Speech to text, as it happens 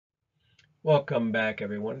Welcome back,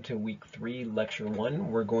 everyone, to Week 3, Lecture 1.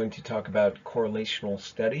 We're going to talk about correlational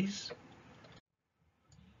studies.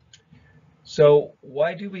 So,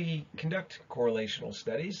 why do we conduct correlational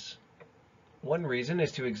studies? One reason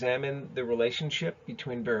is to examine the relationship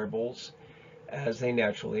between variables as they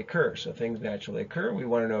naturally occur. So, things naturally occur. We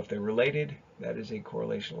want to know if they're related. That is a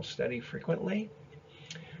correlational study frequently.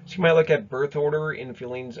 So you might look at birth order in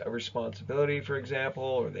feelings of responsibility, for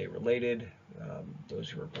example. Are they related? Those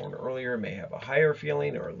who were born earlier may have a higher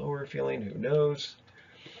feeling or a lower feeling, who knows?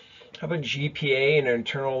 How about GPA and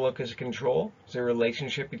internal locus of control? Is there a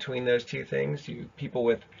relationship between those two things? Do people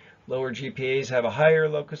with lower GPAs have a higher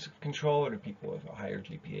locus of control, or do people with a higher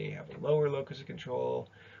GPA have a lower locus of control?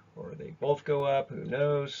 Or they both go up, who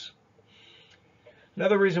knows?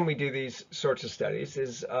 Another reason we do these sorts of studies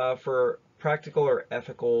is for practical or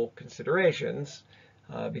ethical considerations.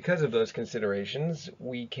 Because of those considerations,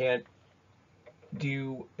 we can't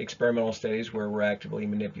do experimental studies where we're actively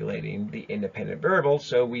manipulating the independent variables,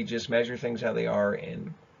 so we just measure things how they are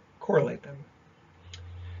and correlate them.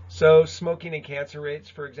 So smoking and cancer rates,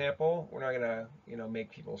 for example, we're not going to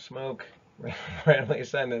make people smoke, randomly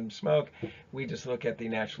assign them smoke. We just look at the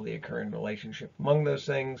naturally occurring relationship among those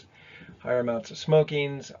things. Higher amounts of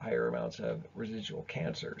smokings, higher amounts of residual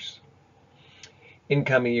cancers.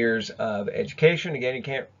 Incoming years of education. Again, you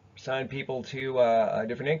can't assign people to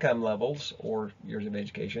different income levels or years of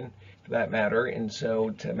education for that matter. And so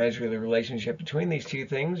to measure the relationship between these two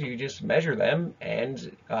things, you just measure them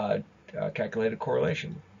and calculate a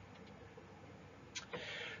correlation.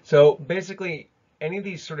 So basically, any of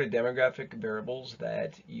these sort of demographic variables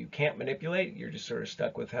that you can't manipulate, you're just sort of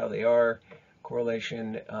stuck with how they are.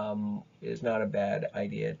 Correlation is not a bad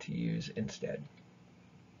idea to use instead.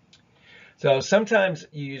 So sometimes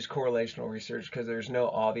you use correlational research because there's no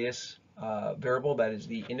obvious variable that is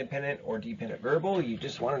the independent or dependent variable. You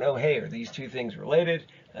just want to know, hey, are these two things related?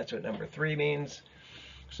 That's what number 3 means.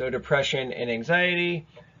 So depression and anxiety,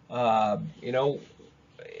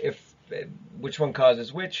 if which one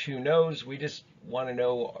causes which, who knows? We just want to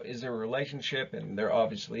know, is there a relationship? And there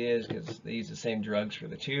obviously is, because they use the same drugs for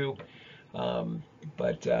the two.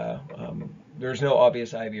 But there's no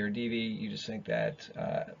obvious IV or DV. You just think that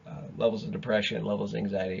levels of depression, levels of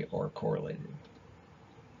anxiety are correlated.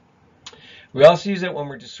 We also use it when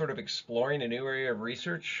we're just sort of exploring a new area of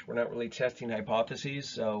research. We're not really testing hypotheses,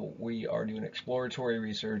 so we are doing exploratory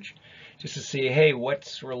research just to see, hey,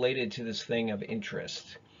 what's related to this thing of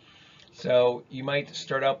interest? So you might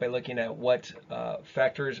start out by looking at what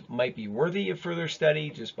factors might be worthy of further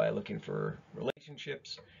study just by looking for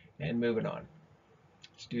relationships and moving on.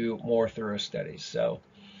 Let's do more thorough studies. So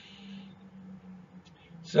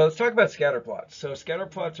let's talk about scatter plots. So scatter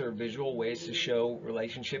plots are visual ways to show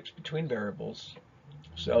relationships between variables.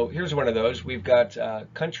 So here's one of those. We've got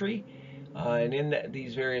country, and in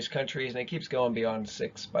these various countries, and it keeps going beyond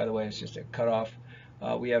 6, by the way, it's just a cutoff.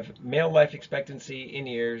 We have male life expectancy in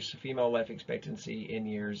years, female life expectancy in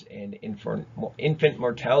years, and infant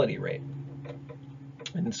mortality rate.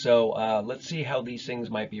 And so let's see how these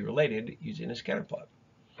things might be related using a scatter plot.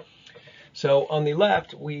 So on the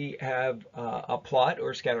left, we have a plot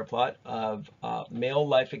or scatter plot of male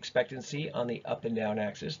life expectancy on the up and down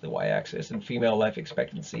axis, the y-axis, and female life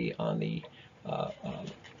expectancy on the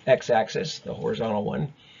x-axis, the horizontal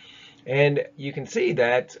one. And you can see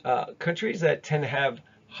that countries that tend to have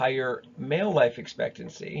higher male life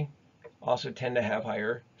expectancy also tend to have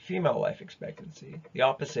higher female life expectancy. The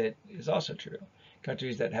opposite is also true.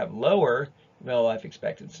 Countries that have lower male life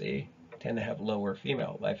expectancy tend to have lower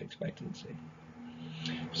female life expectancy.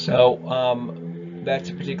 So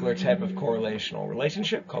that's a particular type of correlational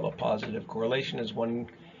relationship called a positive correlation. As one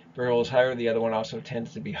variable is higher, the other one also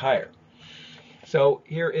tends to be higher. So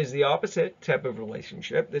here is the opposite type of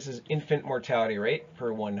relationship. This is infant mortality rate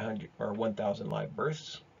per 100 or 1,000 live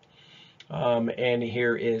births. And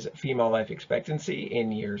here is female life expectancy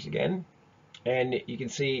in years again. And you can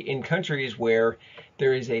see in countries where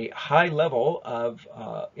there is a high level of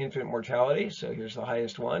infant mortality, so here's the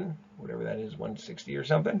highest one, whatever that is, 160 or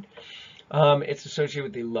something, it's associated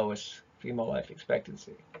with the lowest female life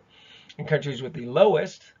expectancy. In countries with the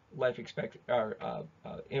lowest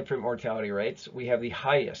infant mortality rates, we have the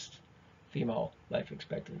highest female life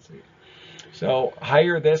expectancy. So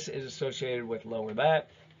higher this is associated with lower that.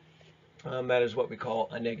 That is what we call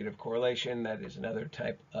a negative correlation. That is another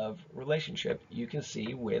type of relationship you can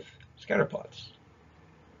see with scatter plots.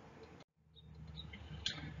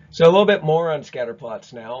 So a little bit more on scatter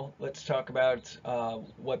plots now. Let's talk about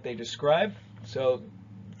what they describe. So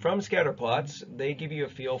from scatter plots, they give you a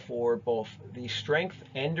feel for both the strength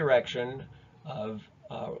and direction of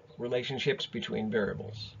relationships between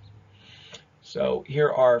variables. So here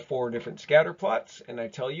are 4 different scatter plots, and I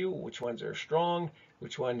tell you which ones are strong,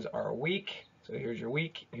 which ones are weak. So here's your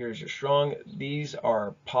weak, here's your strong. These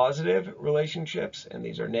are positive relationships, and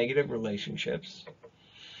these are negative relationships.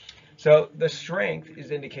 So the strength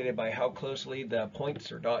is indicated by how closely the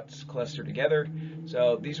points or dots cluster together.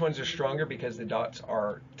 So these ones are stronger because the dots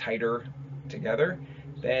are tighter together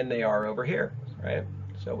than they are over here, right?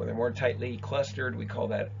 So when they're more tightly clustered, we call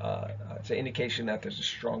that, it's an indication that there's a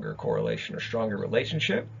stronger correlation or stronger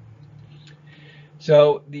relationship.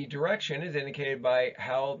 So the direction is indicated by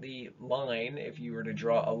how the line, if you were to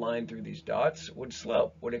draw a line through these dots, would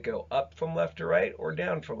slope. Would it go up from left to right or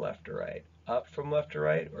down from left to right? Up from left to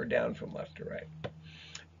right or down from left to right?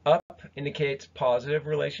 Up indicates positive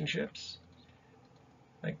relationships,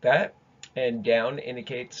 like that, and down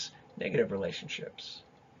indicates negative relationships,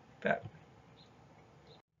 like that.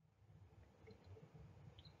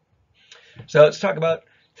 So let's talk about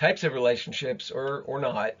types of relationships or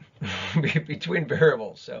not between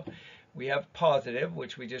variables. So we have positive,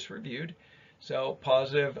 which we just reviewed. So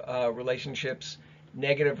positive relationships,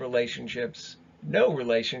 negative relationships, no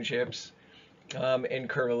relationships, and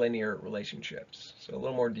curvilinear relationships. So a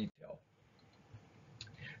little more detail.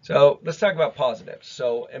 So let's talk about positives.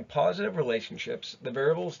 So in positive relationships, the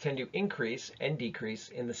variables tend to increase and decrease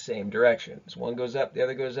in the same direction. As one goes up, the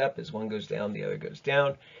other goes up. As one goes down, the other goes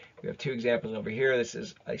down. We have 2 examples over here. This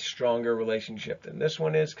is a stronger relationship than this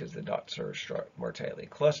one is because the dots are more tightly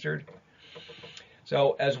clustered.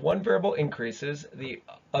 So as one variable increases, the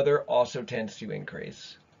other also tends to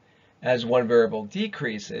increase. As one variable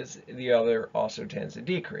decreases, the other also tends to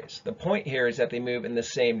decrease. The point here is that they move in the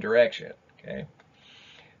same direction. Okay.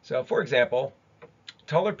 So for example,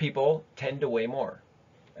 taller people tend to weigh more.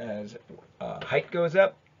 As height goes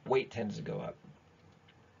up, weight tends to go up.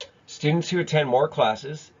 Students who attend more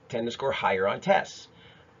classes tend to score higher on tests.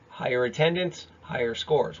 Higher attendance, higher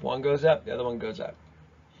scores. One goes up, the other one goes up.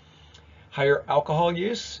 Higher alcohol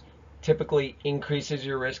use typically increases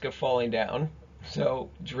your risk of falling down. So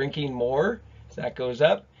drinking more, as that goes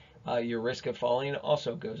up, your risk of falling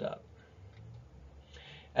also goes up.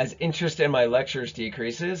 As interest in my lectures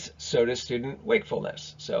decreases, so does student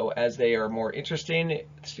wakefulness. So as they are more interesting,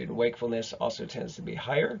 student wakefulness also tends to be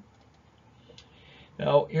higher.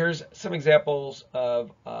 Now here's some examples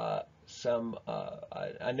of a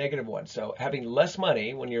negative one. So having less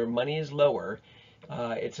money, when your money is lower,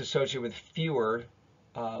 it's associated with fewer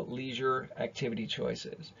leisure activity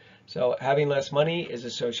choices. So having less money is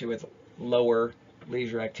associated with lower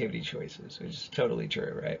leisure activity choices, which is totally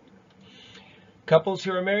true, right? Couples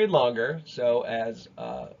who are married longer, so as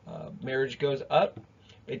marriage goes up,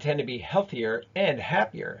 they tend to be healthier and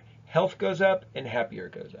happier. Health goes up and happier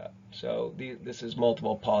goes up. So this is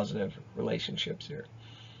multiple positive relationships here.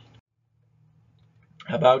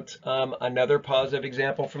 How about another positive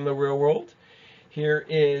example from the real world? Here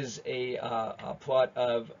is a plot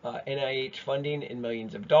of NIH funding in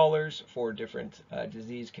millions of dollars for different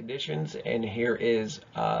disease conditions, and here is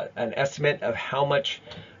an estimate of how much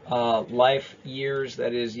life years,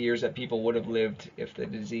 that is years that people would have lived if the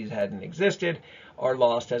disease hadn't existed, are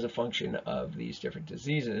lost as a function of these different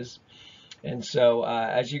diseases. And so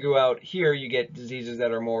as you go out here, you get diseases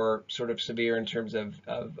that are more sort of severe in terms of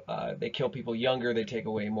they kill people younger, they take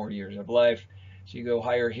away more years of life. So you go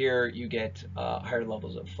higher here, you get higher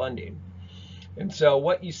levels of funding. And so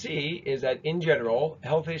what you see is that in general,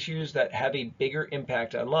 health issues that have a bigger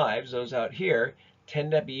impact on lives, those out here,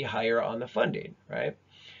 tend to be higher on the funding, right?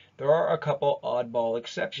 There are a couple oddball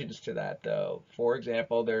exceptions to that, though. For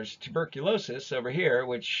example, there's tuberculosis over here,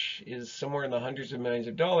 which is somewhere in the hundreds of millions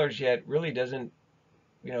of dollars, yet really doesn't,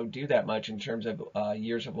 do that much in terms of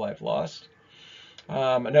years of life lost.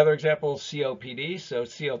 Another example is COPD. So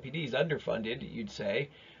COPD is underfunded, you'd say.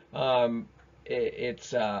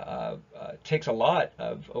 It takes a lot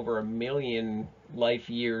of over 1 million life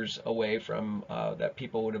years away from that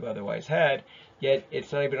people would have otherwise had, yet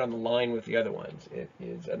it's not even on the line with the other ones. It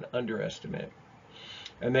is an underestimate.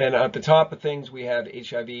 And then at the top of things, we have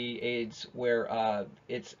HIV, AIDS, where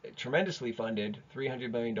it's tremendously funded,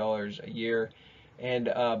 $300 million a year. And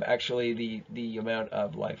actually, the amount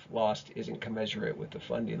of life lost isn't commensurate with the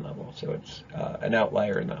funding level. So it's an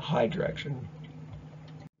outlier in the high direction.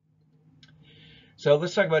 So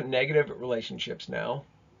let's talk about negative relationships now.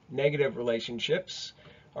 Negative relationships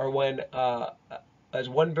are when, as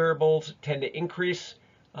one variables tend to increase,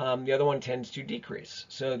 the other one tends to decrease.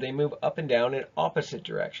 So they move up and down in opposite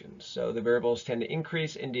directions. So the variables tend to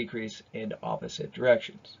increase and decrease in opposite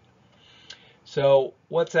directions. So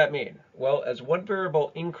what's that mean? Well, as one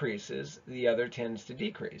variable increases, the other tends to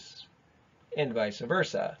decrease, and vice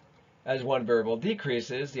versa. As one variable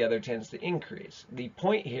decreases, the other tends to increase. The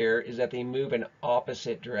point here is that they move in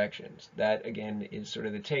opposite directions. That, again, is sort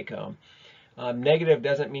of the take-home. Negative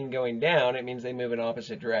doesn't mean going down. It means they move in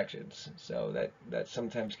opposite directions. So that's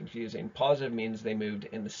sometimes confusing. Positive means they moved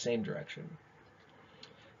in the same direction.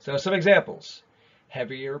 So some examples.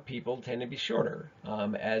 Heavier people tend to be shorter.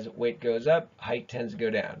 As weight goes up, height tends to go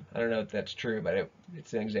down. I don't know if that's true, but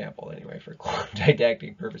it's an example anyway for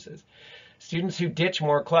didactic purposes. Students who ditch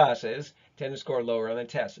more classes tend to score lower on the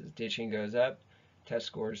tests. As ditching goes up, test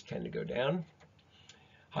scores tend to go down.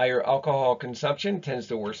 Higher alcohol consumption tends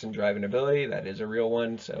to worsen driving ability. That is a real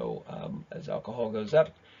one. So as alcohol goes up,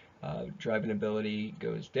 driving ability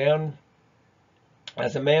goes down.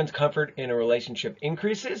 As a man's comfort in a relationship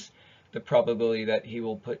increases, the probability that he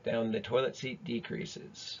will put down the toilet seat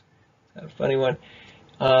decreases. A funny one.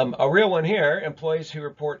 A real one here, employees who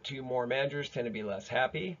report to more managers tend to be less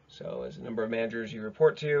happy. So as the number of managers you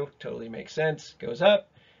report to, totally makes sense, goes up.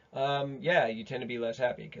 Yeah, you tend to be less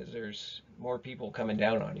happy because there's more people coming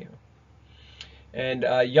down on you. And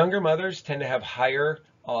younger mothers tend to have higher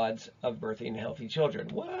odds of birthing healthy children.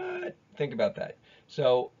 What? Think about that.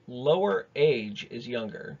 So lower age is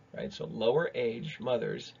younger, right? So lower age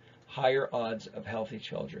mothers, higher odds of healthy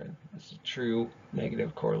children. This is a true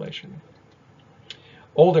negative correlation.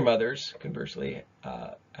 Older mothers, conversely,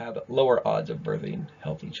 have lower odds of birthing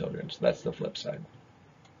healthy children. So that's the flip side.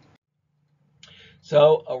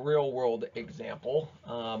 So a real world example,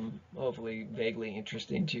 hopefully vaguely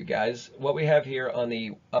interesting to you guys. What we have here on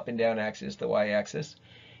the up and down axis, the y-axis,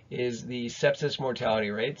 is the sepsis mortality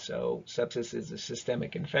rate. So sepsis is a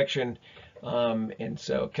systemic infection, and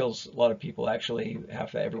so it kills a lot of people. Actually,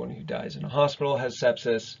 half of everyone who dies in a hospital has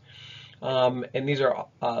sepsis. And these are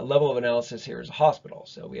level of analysis here is a hospital.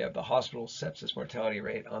 So we have the hospital sepsis mortality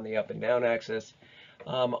rate on the up and down axis.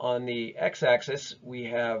 On the x-axis, we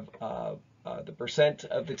have the percent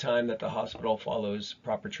of the time that the hospital follows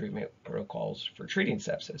proper treatment protocols for treating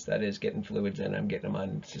sepsis. That is, getting fluids in them, getting them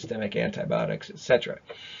on systemic antibiotics, etc.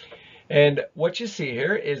 And what you see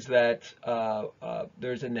here is that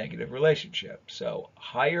there's a negative relationship. So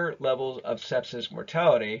higher levels of sepsis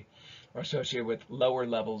mortality are associated with lower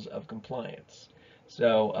levels of compliance.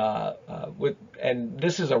 So and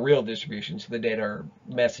this is a real distribution, so the data are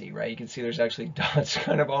messy, right? You can see there's actually dots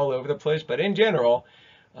kind of all over the place, but in general,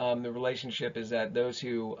 the relationship is that those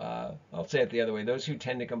who, I'll say it the other way, those who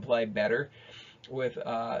tend to comply better with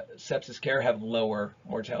sepsis care have lower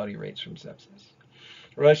mortality rates from sepsis.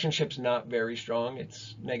 Relationship's not very strong.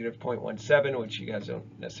 It's negative 0.17, which you guys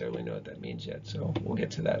don't necessarily know what that means yet, so we'll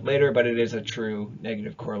get to that later, but it is a true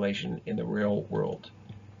negative correlation in the real world.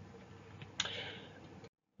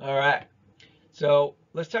 All right, so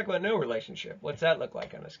let's talk about no relationship. What's that look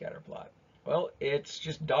like on a scatter plot? Well, it's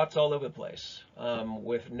just dots all over the place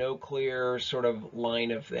with no clear sort of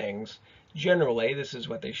line of things. Generally, this is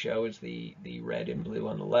what they show is the red and blue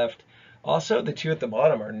on the left. Also, the two at the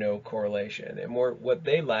bottom are no correlation, and what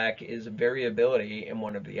they lack is variability in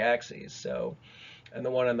one of the axes. So, and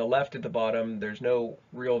the one on the left at the bottom, there's no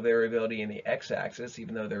real variability in the x-axis,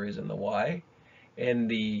 even though there is in the y. In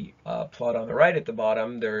the plot on the right at the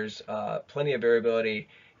bottom, there's plenty of variability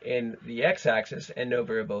in the x-axis and no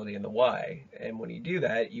variability in the y. And when you do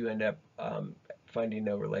that, you end up finding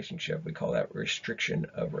no relationship. We call that restriction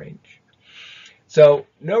of range. So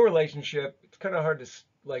no relationship, it's kind of hard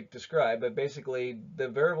to describe, but basically the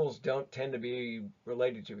variables don't tend to be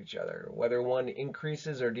related to each other. Whether one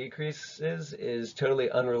increases or decreases is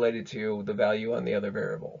totally unrelated to the value on the other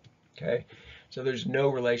variable. Okay, so there's no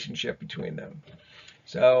relationship between them.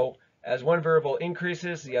 So as one variable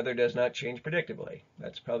increases, the other does not change predictably.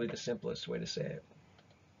 That's probably the simplest way to say it.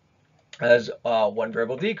 As one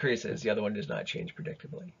variable decreases, the other one does not change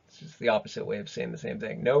predictably. This is the opposite way of saying the same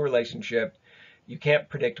thing. No relationship. You can't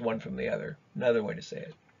predict one from the other. Another way to say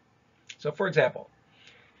it. So for example,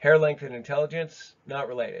 hair length and intelligence, not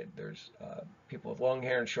related. There's people with long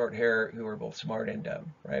hair and short hair who are both smart and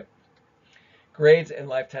dumb, right? Grades and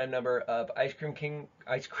lifetime number of ice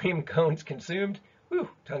cream cones consumed. Whew,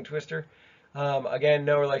 tongue twister. Again,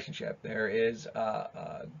 no relationship. There is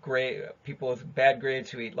people with bad grades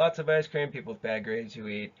who eat lots of ice cream, people with bad grades who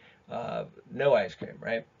eat no ice cream,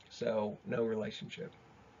 right? So no relationship.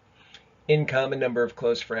 Income and number of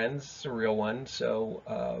close friends is a real one.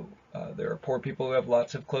 So there are poor people who have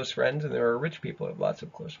lots of close friends, and there are rich people who have lots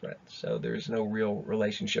of close friends. So there's no real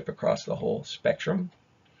relationship across the whole spectrum.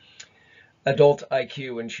 Adult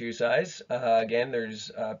IQ and shoe size. Again,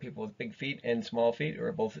 there's people with big feet and small feet who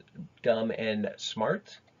are both dumb and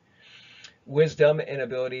smart. Wisdom and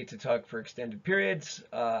ability to talk for extended periods.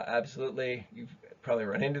 Absolutely. You've probably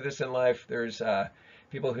run into this in life. There's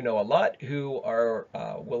people who know a lot, who are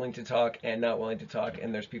willing to talk and not willing to talk,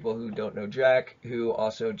 and there's people who don't know jack, who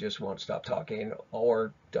also just won't stop talking,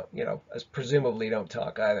 or don't, as presumably don't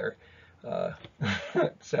talk either.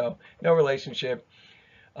 So no relationship.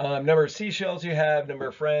 Number of seashells you have, number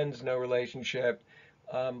of friends, no relationship.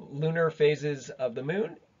 Lunar phases of the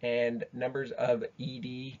moon, and numbers of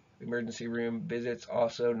ED, emergency room visits,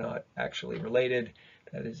 also not actually related.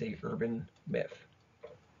 That is a urban myth.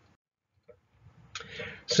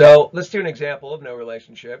 So let's do an example of no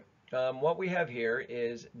relationship. What we have here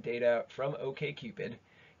is data from OkCupid.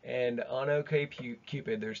 And on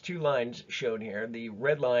OkCupid, there's two lines shown here. The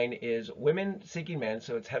red line is women seeking men,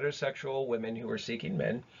 so it's heterosexual women who are seeking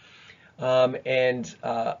men. And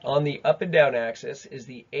on the up and down axis is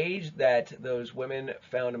the age that those women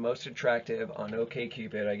found most attractive on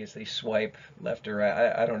OkCupid. I guess they swipe left or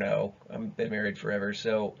right. I don't know. I've been married forever.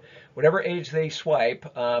 So whatever age they swipe,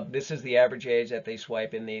 this is the average age that they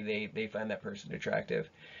swipe, and they find that person attractive.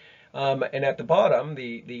 And at the bottom,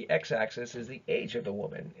 the x-axis is the age of the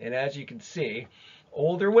woman. And as you can see,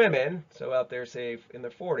 older women, so out there, say in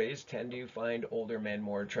their 40s, tend to find older men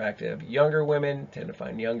more attractive. Younger women tend to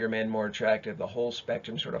find younger men more attractive. The whole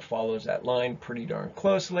spectrum sort of follows that line pretty darn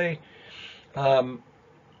closely.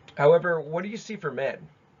 However, what do you see for men?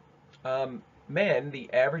 Men,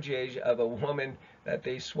 the average age of a woman that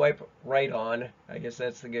they swipe right on, I guess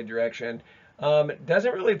that's the good direction,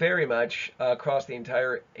 doesn't really vary much across the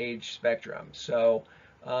entire age spectrum. So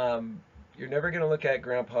you're never going to look at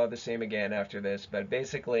grandpa the same again after this, but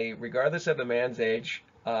basically, regardless of the man's age,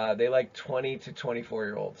 they like 20 to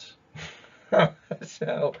 24-year-olds.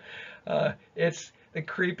 So it's the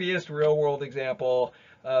creepiest real-world example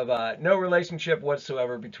of no relationship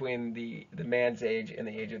whatsoever between the man's age and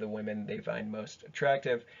the age of the women they find most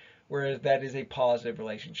attractive, whereas that is a positive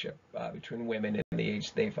relationship between women and the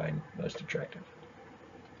age they find most attractive.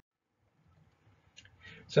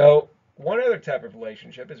 So one other type of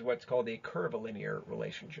relationship is what's called a curvilinear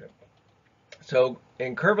relationship. So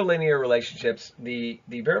in curvilinear relationships, the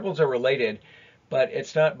variables are related, but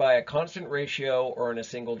it's not by a constant ratio or in a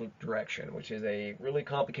single direction, which is a really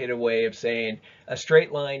complicated way of saying a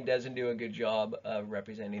straight line doesn't do a good job of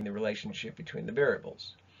representing the relationship between the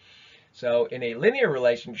variables. So in a linear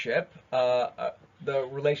relationship, the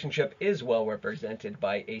relationship is well represented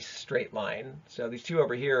by a straight line. So these two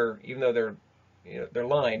over here, even though they're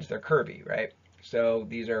lines, they're curvy, right? So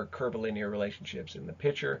these are curvilinear relationships in the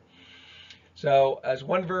picture. So as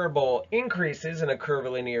one variable increases in a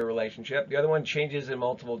curvilinear relationship, the other one changes in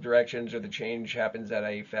multiple directions, or the change happens at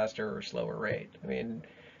a faster or slower rate. I mean,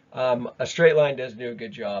 a straight line doesn't do a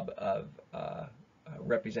good job of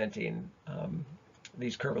representing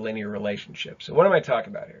these curvilinear relationships. So what am I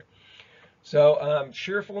talking about here? So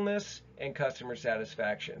cheerfulness and customer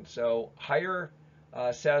satisfaction. So higher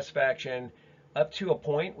satisfaction up to a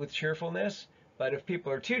point with cheerfulness, but if people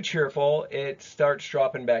are too cheerful, it starts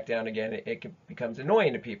dropping back down again. It becomes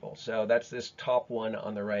annoying to people. So that's this top one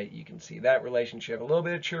on the right. You can see that relationship. A little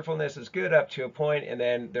bit of cheerfulness is good up to a point, and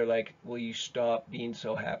then they're like, will you stop being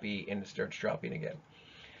so happy? And it starts dropping again.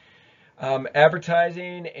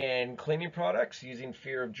 Advertising and cleaning products using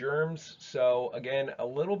fear of germs. So again, a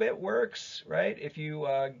little bit works, right? If you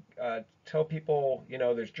tell people,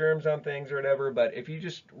 there's germs on things or whatever, but if you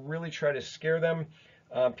just really try to scare them,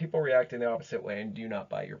 people react in the opposite way and do not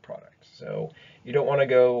buy your product. So you don't want to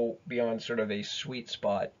go beyond sort of a sweet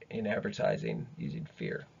spot in advertising using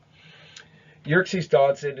fear.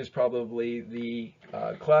 Yerkes-Dodson is probably the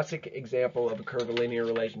classic example of a curvilinear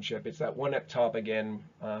relationship. It's that one up top again,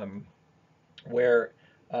 where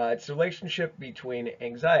it's a relationship between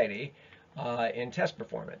anxiety and test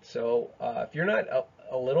performance. So if you're not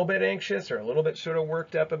a little bit anxious or a little bit sort of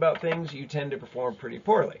worked up about things, you tend to perform pretty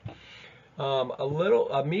poorly.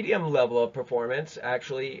 A medium level of performance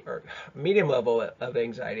actually, or medium level of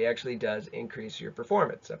anxiety actually does increase your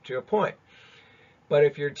performance up to a point. But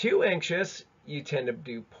if you're too anxious, you tend to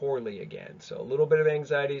do poorly again. So a little bit of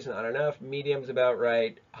anxiety is not enough. Medium's about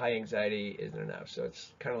right. High anxiety isn't enough. So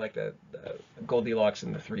it's kind of like the Goldilocks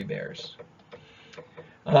and the Three Bears.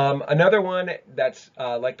 Another one that's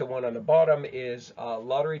like the one on the bottom is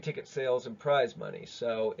lottery ticket sales and prize money.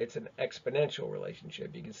 So it's an exponential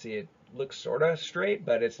relationship. You can see it looks sort of straight,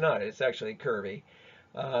 but it's not. It's actually curvy.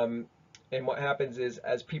 And what happens is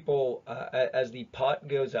as the pot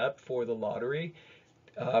goes up for the lottery,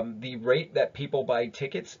 the rate that people buy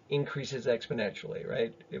tickets increases exponentially,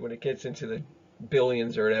 right? When it gets into the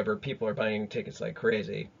billions or whatever, people are buying tickets like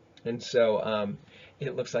crazy. And so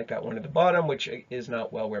it looks like that one at the bottom, which is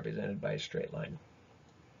not well represented by a straight line.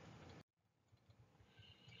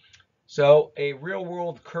 So a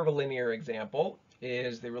real-world curvilinear example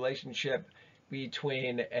is the relationship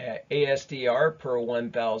between ASDR per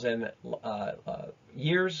 1,000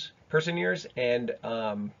 person years and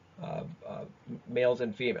males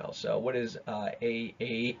and females. So what is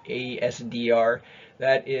ASDR?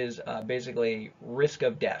 That is basically risk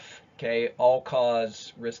of death. Okay, all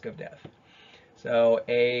cause risk of death. So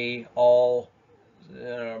I don't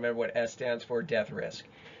remember what S stands for, death risk.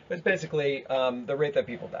 But it's basically the rate that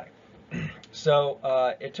people die. So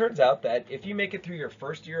it turns out that if you make it through your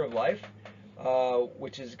first year of life,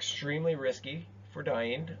 which is extremely risky for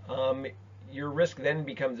dying, your risk then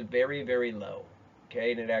becomes very, very low.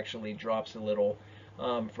 Okay, and it actually drops a little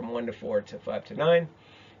from 1 to 4 to 5 to 9.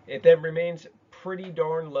 It then remains pretty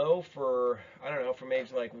darn low for, I don't know, from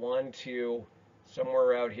age like 1 to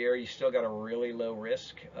somewhere out here. You still got a really low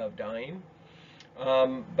risk of dying.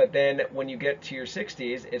 But then when you get to your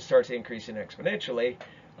 60s, it starts increasing exponentially,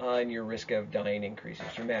 and your risk of dying increases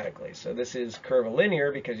dramatically. So this is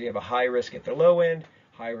curvilinear because you have a high risk at the low end,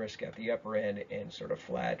 high risk at the upper end, and sort of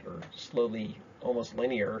flat or slowly, almost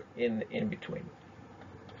linear in between.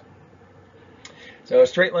 So a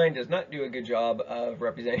straight line does not do a good job of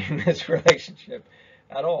representing this relationship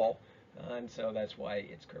at all, and so that's why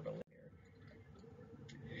it's curvilinear.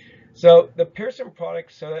 So the Pearson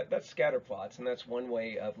product, so that's scatter plots, and that's one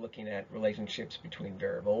way of looking at relationships between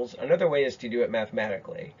variables. Another way is to do it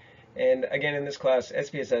mathematically. And again, in this class,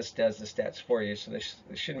 SPSS does the stats for you, so this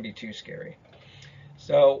shouldn't be too scary.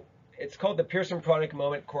 So it's called the Pearson product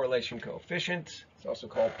moment correlation coefficient. It's also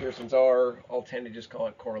called Pearson's R. I'll tend to just call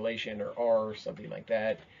it correlation or R or something like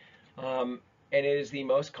that. And it is the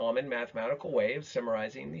most common mathematical way of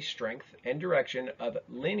summarizing the strength and direction of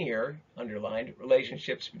linear, underlined,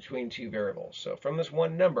 relationships between two variables. So from this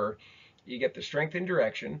one number, you get the strength and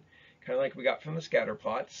direction, kind of like we got from the scatter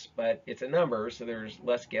plots, but it's a number, so there's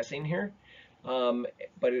less guessing here.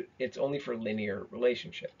 But it's only for linear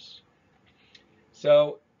relationships.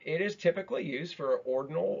 So it is typically used for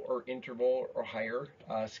ordinal or interval or higher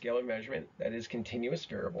scalar measurement, that is continuous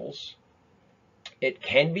variables. It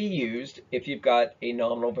can be used if you've got a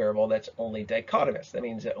nominal variable that's only dichotomous. That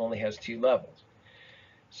means it only has two levels.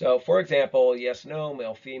 So for example, yes, no,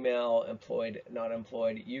 male, female, employed, not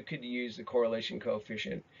employed, you could use the correlation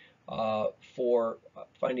coefficient for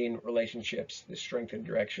finding relationships, the strength and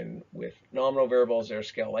direction with nominal variables that are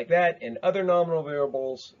scaled like that, and other nominal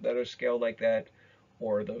variables that are scaled like that,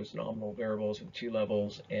 or those nominal variables with two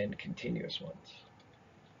levels and continuous ones.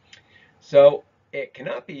 So it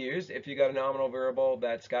cannot be used if you got a nominal variable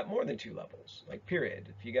that's got more than two levels, like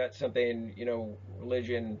period. If you got something, you know,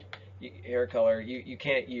 religion, hair color, you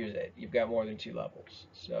can't use it. You've got more than two levels.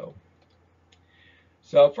 So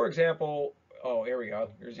for example, oh, here we go.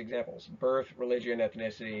 Here's examples. Birth, religion,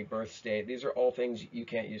 ethnicity, birth state. These are all things you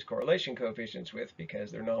can't use correlation coefficients with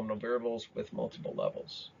because they're nominal variables with multiple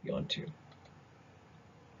levels beyond two.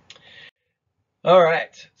 All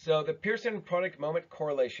right, so the Pearson product moment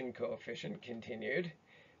correlation coefficient continued.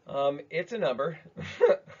 It's a number.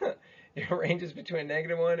 It ranges between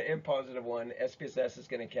 -1 and +1. SPSS is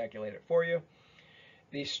going to calculate it for you.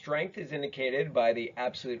 The strength is indicated by the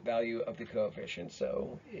absolute value of the coefficient.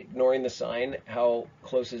 So ignoring the sign, how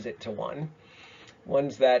close is it to 1?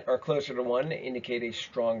 Ones that are closer to 1 indicate a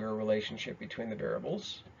stronger relationship between the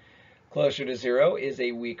variables. Closer to 0 is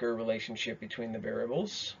a weaker relationship between the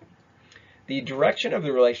variables. The direction of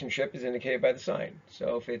the relationship is indicated by the sign.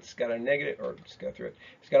 So if it's got a negative, or just go through it,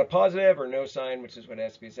 it's got a positive or no sign, which is what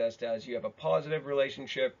SPSS does. You have a positive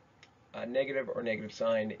relationship. A negative or negative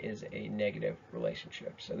sign is a negative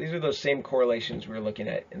relationship. So these are those same correlations we were looking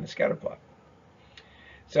at in the scatter plot.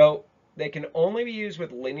 So they can only be used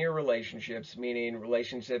with linear relationships, meaning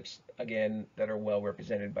relationships, again, that are well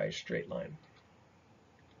represented by a straight line.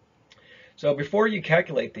 So before you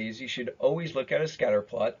calculate these, you should always look at a scatter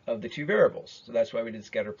plot of the two variables. So that's why we did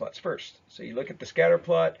scatter plots first. So you look at the scatter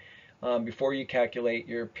plot before you calculate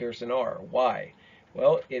your Pearson R. Why?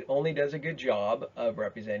 Well, it only does a good job of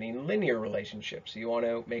representing linear relationships. So you want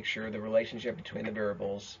to make sure the relationship between the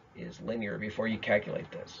variables is linear before you calculate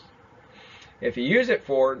this. If you use it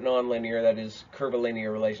for nonlinear, that is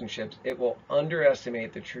curvilinear relationships, it will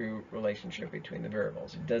underestimate the true relationship between the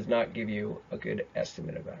variables. It does not give you a good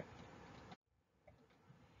estimate of that.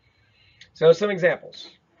 So some examples.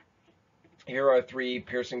 Here are 3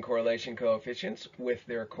 Pearson correlation coefficients with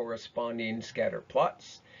their corresponding scatter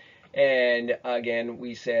plots. And again,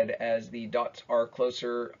 we said as the dots are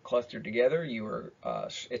closer clustered together,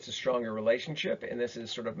 it's a stronger relationship, and this is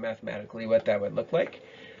sort of mathematically what that would look like.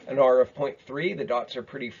 An R of 0.3, the dots are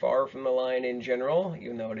pretty far from the line in general,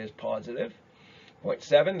 even though it is positive.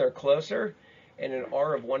 0.7, they're closer. and an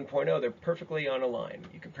R of 1.0, they're perfectly on a line.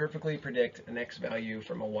 You can perfectly predict an X value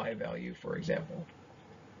from a Y value, for example.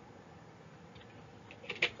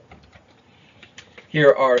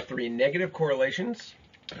 Here are 3 negative correlations.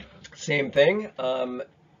 Same thing.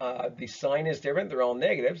 The sign is different. They're all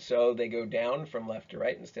negative, so they go down from left to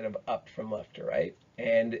right instead of up from left to right.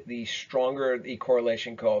 And the stronger the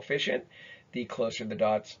correlation coefficient, the closer the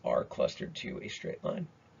dots are clustered to a straight line.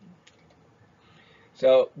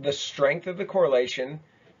 So the strength of the correlation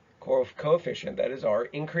coefficient, that is R,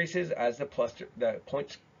 increases as the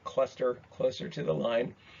points cluster closer to the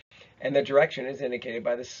line, and the direction is indicated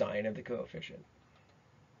by the sign of the coefficient.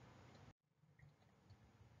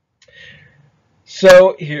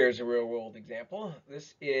 So here's a real-world example.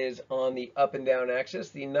 This is on the up and down axis,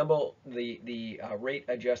 the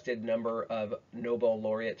rate-adjusted number of Nobel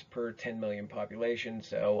laureates per 10 million population.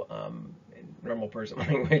 So in normal person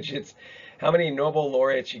language, it's how many Nobel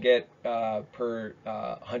laureates you get per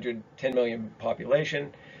 10 million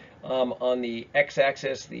population. On the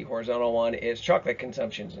x-axis, the horizontal one, is chocolate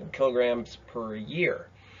consumptions in kilograms per year.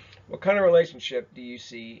 What kind of relationship do you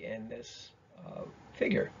see in this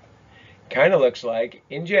figure? Kind of looks like,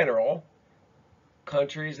 in general,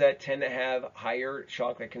 countries that tend to have higher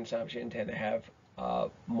chocolate consumption tend to have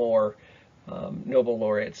more Nobel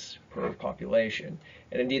laureates per population.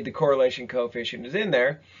 And indeed, the correlation coefficient is in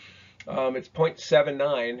there. It's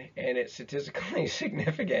 0.79, and it's statistically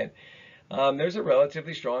significant. There's a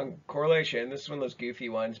relatively strong correlation. This is one of those goofy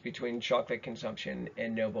ones between chocolate consumption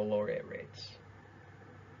and Nobel laureate rates.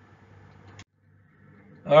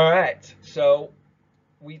 All right, so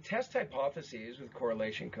we test hypotheses with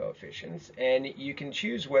correlation coefficients, and you can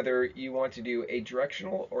choose whether you want to do a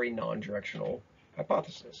directional or a non-directional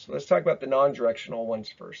hypothesis. So let's talk about the non-directional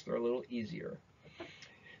ones first. They're a little easier.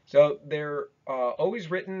 So they're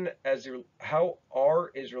always written as how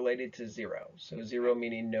R is related to 0. So 0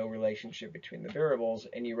 meaning no relationship between the variables,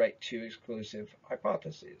 and you write 2 exclusive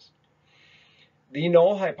hypotheses. The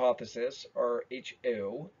null hypothesis, or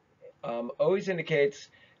HO, always indicates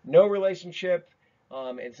no relationship.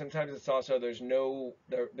 And sometimes it's also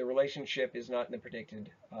the relationship is not in the predicted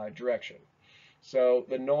direction. So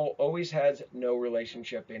the null always has no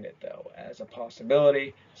relationship in it, though, as a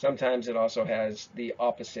possibility. Sometimes it also has the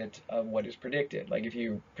opposite of what is predicted. Like if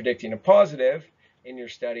you're predicting a positive in your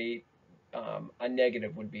study, a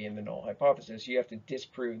negative would be in the null hypothesis. You have to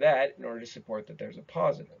disprove that in order to support that there's a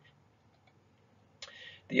positive.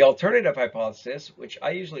 The alternative hypothesis, which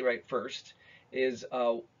I usually write first, is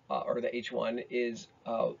or the H1 is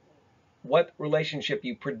what relationship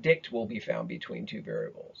you predict will be found between 2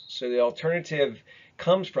 variables. So the alternative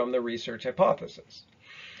comes from the research hypothesis,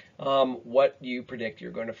 what you predict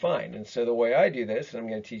you're going to find. And so the way I do this, and I'm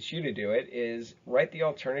going to teach you to do it, is write the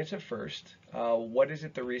alternative first. What is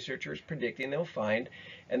it the researcher is predicting they'll find?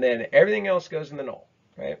 And then everything else goes in the null,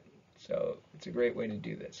 right? So it's a great way to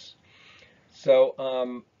do this.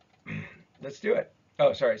 So let's do it.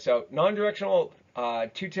 Oh, sorry. So non-directional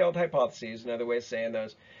two-tailed hypotheses, another way of saying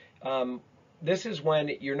those. This is when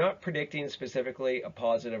you're not predicting specifically a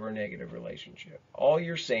positive or negative relationship. All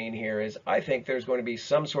you're saying here is, I think there's going to be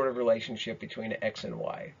some sort of relationship between X and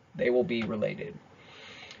Y. They will be related.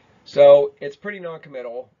 So it's pretty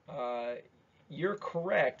non-committal. You're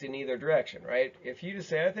correct in either direction, right? If you just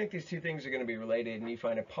say, I think these 2 things are going to be related, and you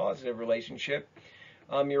find a positive relationship,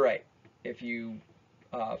 you're right. If you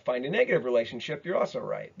find a negative relationship, you're also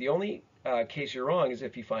right. The only case you're wrong is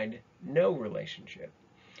if you find no relationship.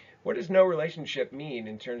 What does no relationship mean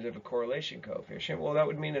in terms of a correlation coefficient? Well, that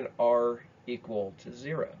would mean an R equal to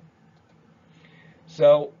 0.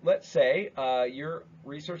 So let's say your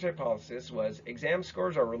research hypothesis was exam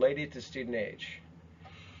scores are related to student age.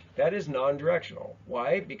 That is non-directional.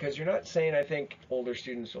 Why? Because you're not saying I think older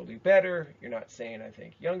students will do better. You're not saying I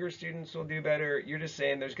think younger students will do better. You're just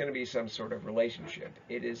saying there's going to be some sort of relationship.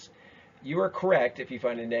 You are correct if you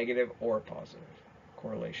find a negative or a positive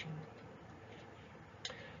correlation.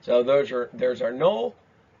 So there's our null.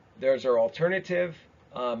 There's our alternative.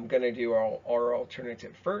 I'm going to do our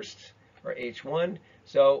alternative first, or H1.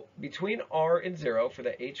 So between R and 0 for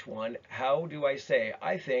the H1, how do I say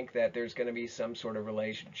I think that there's going to be some sort of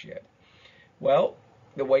relationship? Well,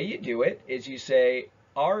 the way you do it is you say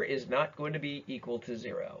R is not going to be equal to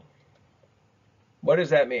 0. What does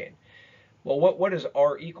that mean? Well, what does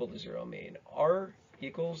R equal to 0 mean? R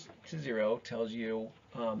equals to 0 tells you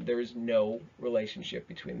there is no relationship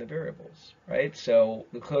between the variables, right? So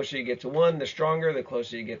the closer you get to 1, the stronger. The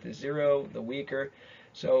closer you get to 0, the weaker.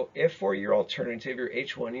 So if for your alternative, your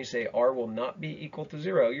H1, you say R will not be equal to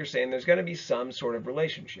 0, you're saying there's going to be some sort of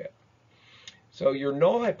relationship. So your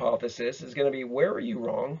null hypothesis is going to be, where are you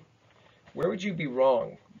wrong? where would you be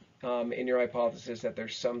wrong in your hypothesis that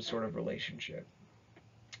there's some sort of relationship?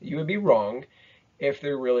 You would be wrong if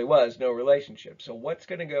there really was no relationship. So what's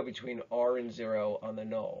going to go between r and 0 on the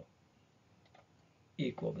null?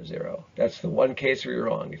 Equal to 0. That's the one case where you're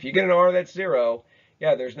wrong. If you get an r that's 0,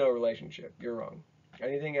 yeah, there's no relationship. You're wrong.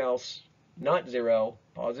 Anything else, not 0,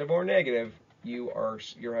 positive or negative, your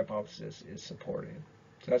hypothesis is supported.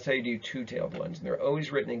 So that's how you do two-tailed ones. And they're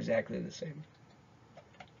always written exactly the same.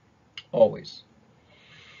 Always.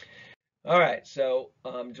 All right, so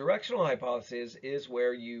directional hypothesis is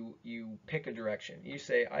where you pick a direction. You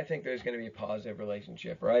say, I think there's going to be a positive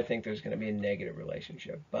relationship, or I think there's going to be a negative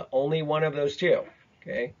relationship, but only one of those two,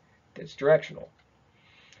 okay? That's directional.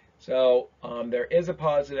 So there is a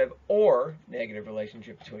positive or negative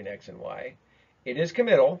relationship between x and y. It is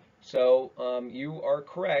committal, so you are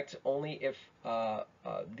correct only if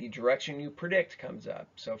the direction you predict comes up.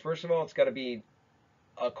 So first of all, it's got to be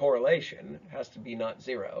a correlation. It has to be not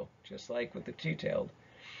 0, just like with the two-tailed.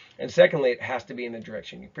 And secondly, it has to be in the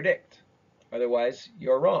direction you predict. Otherwise,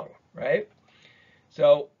 you're wrong, right?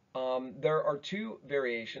 So there are two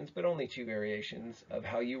variations, but only two variations of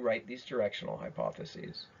how you write these directional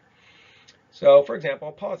hypotheses. So, for example,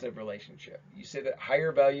 a positive relationship. You say that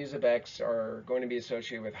higher values of x are going to be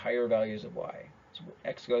associated with higher values of y. So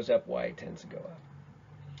x goes up, y tends to go up.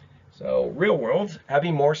 So, real world,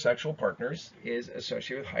 having more sexual partners is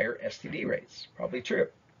associated with higher STD rates. Probably true.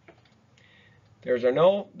 There's our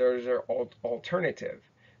null, there's our alternative.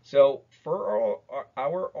 So, for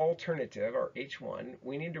our alternative, our H1,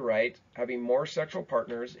 we need to write having more sexual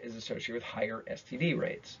partners is associated with higher STD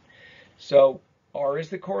rates. So, R is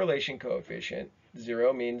the correlation coefficient.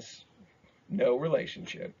 0 means no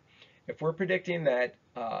relationship. If we're predicting that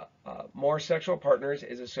more sexual partners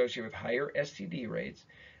is associated with higher STD rates,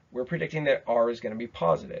 we're predicting that R is going to be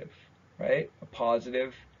positive, right? A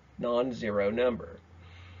positive non-zero number.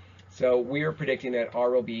 So we are predicting that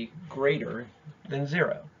R will be greater than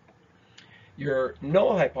 0. Your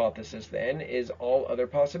null hypothesis then is all other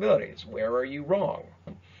possibilities. Where are you wrong?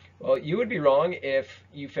 Well, you would be wrong if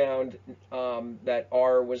you found that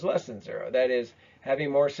R was less than 0. That is,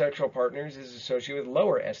 having more sexual partners is associated with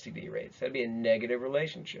lower STD rates. That'd be a negative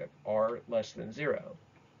relationship, R less than 0.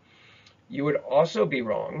 You would also be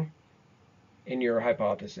wrong in your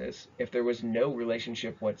hypothesis if there was no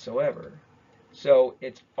relationship whatsoever. So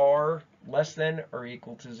it's R less than or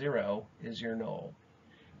equal to 0 is your null.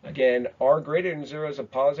 Again, R greater than 0 is a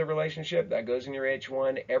positive relationship. That goes in your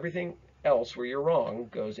H1. Everything else where you're wrong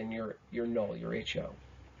goes in your null, your HO.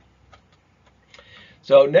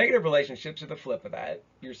 So negative relationships are the flip of that.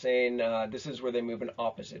 You're saying this is where they move in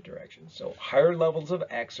opposite directions. So higher levels of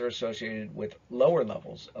X are associated with lower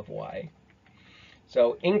levels of Y.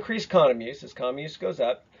 So increased condom use, as condom use goes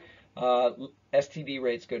up, STD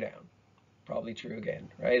rates go down. Probably true again,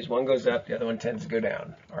 right? As one goes up, the other one tends to go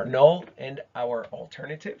down. Our null and our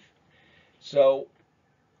alternative. So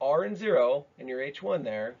R and 0 in your H1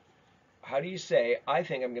 there, how do you say, I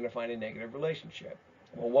think I'm going to find a negative relationship?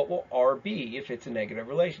 Well, what will R be if it's a negative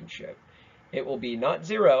relationship? It will be not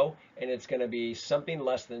 0, and it's going to be something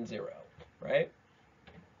less than 0, right?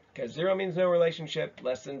 Because 0 means no relationship,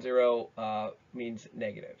 less than 0 means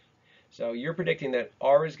negative. So you're predicting that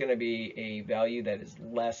R is going to be a value that is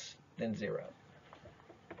less than 0.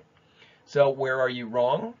 So where are you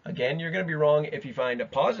wrong? Again, you're going to be wrong if you find a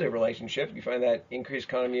positive relationship. If you find that increased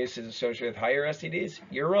condom use is associated with higher STDs,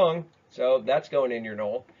 you're wrong. So that's going in your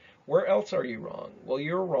null. Where else are you wrong? Well,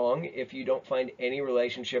 you're wrong if you don't find any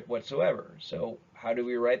relationship whatsoever. So how do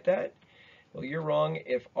we write that? Well, you're wrong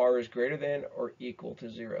if R is greater than or equal to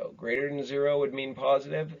 0. Greater than 0 would mean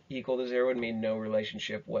positive. Equal to 0 would mean no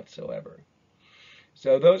relationship whatsoever.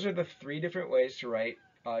 So those are the three different ways to write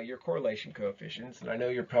your correlation coefficients. And I know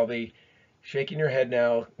you're probably shaking your head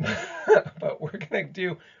now, but we're going to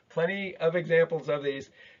do plenty of examples of these,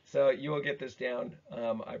 so you will get this down,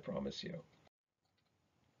 I promise you.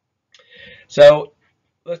 So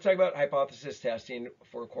let's talk about hypothesis testing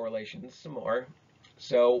for correlations some more.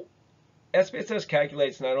 So SPSS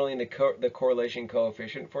calculates not only the correlation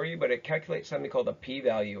coefficient for you, but it calculates something called a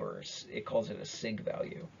p-value, or it calls it a sig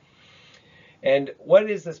value. And what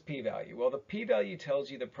is this p-value? Well, the p-value tells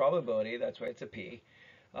you the probability, that's why it's a p,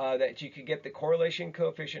 that you could get the correlation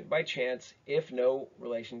coefficient by chance if no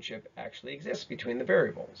relationship actually exists between the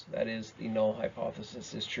variables. That is, the null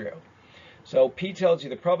hypothesis is true. So P tells you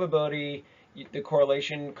the probability, the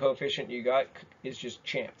correlation coefficient you got is just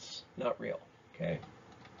chance, not real. Okay.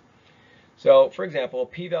 So, for example, a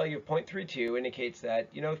p-value of 0.32 indicates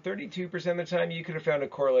that, 32% of the time you could have found a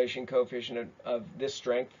correlation coefficient of this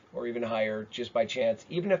strength or even higher just by chance,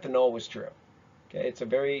 even if the null was true. Okay, it's a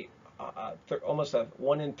very almost a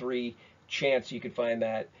 1 in 3 chance you could find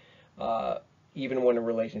that even when a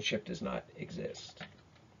relationship does not exist.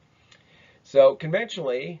 So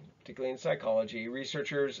conventionally, particularly in psychology,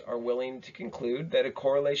 researchers are willing to conclude that a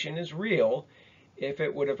correlation is real if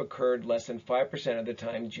it would have occurred less than 5% of the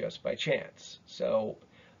time just by chance. So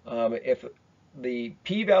if the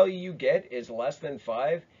p-value you get is less than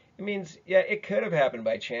 5, it means, yeah, it could have happened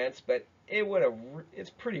by chance, but it's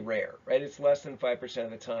pretty rare, right? It's less than 5%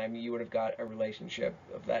 of the time you would have got a relationship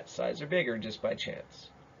of that size or bigger just by chance.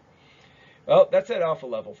 Well, that's that alpha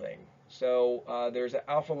level thing. So there's an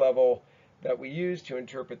alpha level that we use to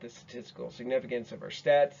interpret the statistical significance of our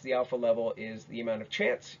stats. The alpha level is the amount of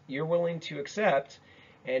chance you're willing to accept,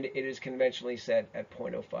 and it is conventionally set at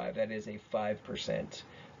 0.05. That is a 5%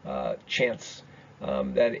 chance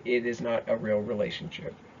that it is not a real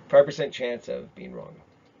relationship. 5% chance of being wrong.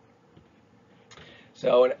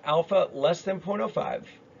 So an alpha less than 0.05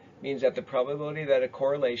 means that the probability that a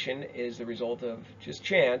correlation is the result of just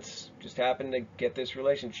chance, just happened to get this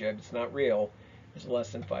relationship, it's not real, is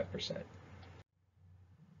less than 5%.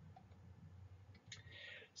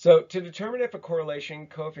 So to determine if a correlation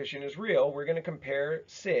coefficient is real, we're going to compare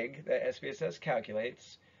sig, that SPSS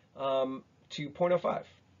calculates, to 0.05.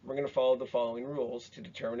 We're going to follow the following rules to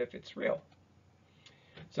determine if it's real.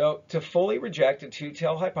 So to fully reject a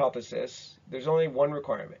two-tail hypothesis, there's only one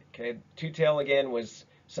requirement. Okay, two-tail again was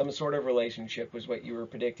some sort of relationship was what you were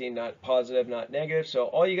predicting, not positive, not negative. So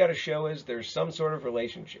all you got to show is there's some sort of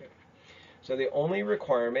relationship. So the only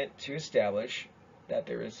requirement to establish that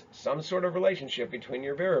there is some sort of relationship between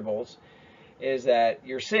your variables is that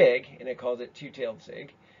your sig, and it calls it two-tailed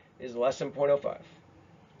sig, is less than 0.05.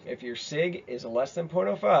 If your sig is less than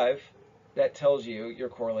 0.05, that tells you your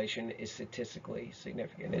correlation is statistically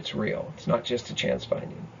significant. It's real. It's not just a chance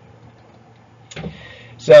finding.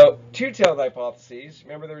 So two-tailed hypotheses,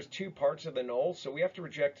 remember there's two parts of the null, so we have to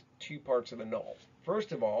reject two parts of the null.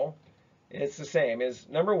 First of all, it's the same as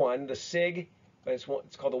number one, the sig, but it's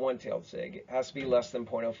called the one-tailed sig. It has to be less than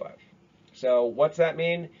 0.05. So what's that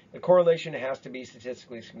mean? The correlation has to be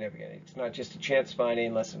statistically significant. It's not just a chance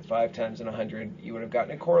finding, less than 5 times in 100. You would have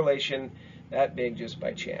gotten a correlation that big just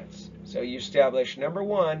by chance. So you establish, number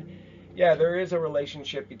one, yeah, there is a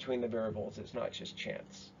relationship between the variables. It's not just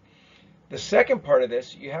chance. The second part of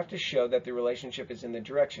this, you have to show that the relationship is in the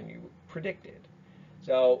direction you predicted.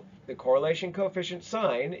 So the correlation coefficient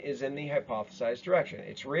sign is in the hypothesized direction.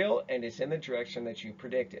 It's real and it's in the direction that you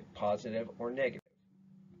predicted, positive or negative.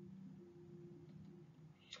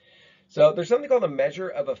 So there's something called a measure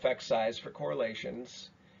of effect size for correlations.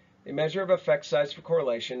 The measure of effect size for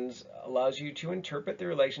correlations allows you to interpret the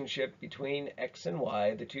relationship between x and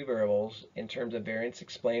y, the two variables, in terms of variance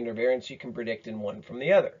explained or variance you can predict in one from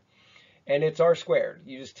the other. And it's r squared.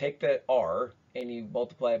 You just take the r and you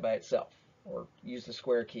multiply it by itself, or use the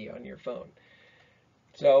square key on your phone.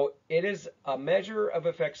 So it is a measure of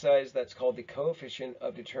effect size that's called the coefficient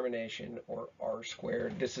of determination, or r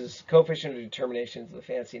squared. This is coefficient of determination is the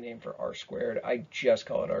fancy name for r squared. I just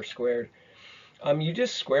call it r squared. You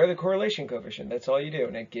just square the correlation coefficient. That's all you do,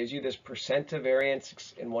 and it gives you this percent of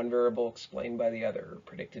variance in one variable explained by the other, or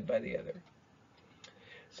predicted by the other.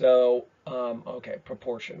 So, okay,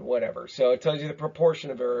 proportion, whatever. So it tells you the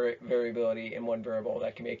proportion of variability in one variable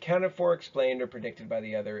that can be accounted for, explained, or predicted by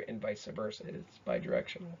the other, and vice versa. It's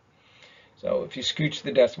bidirectional. So if you scooch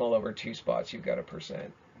the decimal over 2 spots, you've got a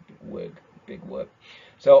percent. Big whoop.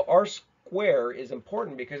 So r square is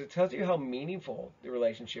important because it tells you how meaningful the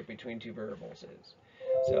relationship between two variables is.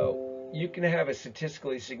 So you can have a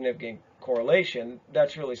statistically significant correlation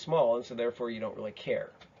that's really small, and so therefore you don't really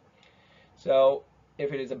care. So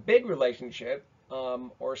if it is a big relationship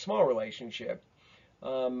or a small relationship,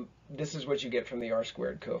 this is what you get from the r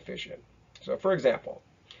squared coefficient. So for example,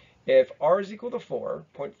 if r is equal to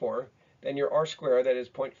 0.4, then your r squared, that is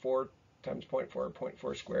 0.4 times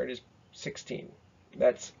 0.4 squared, is 16.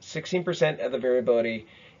 That's 16% of the variability,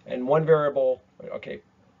 and one variable, okay,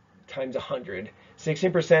 times 100.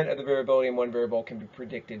 16% of the variability in one variable can be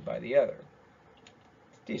predicted by the other.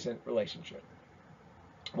 It's a decent relationship.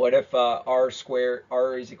 What if r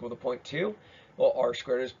is equal to 0.2? Well, r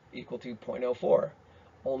squared is equal to 0.04.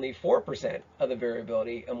 Only 4% of the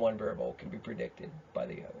variability in one variable can be predicted by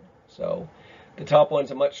the other. So the top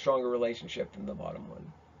one's a much stronger relationship than the bottom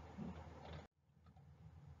one.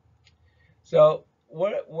 So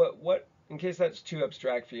what in case that's too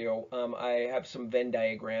abstract for you, I have some Venn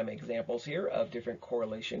diagram examples here of different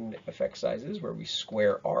correlation effect sizes where we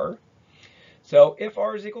square r. So if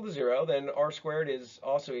r is equal to 0, then r squared is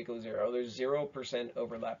also equal to 0. There's 0%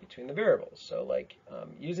 overlap between the variables. So like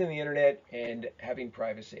using the internet and having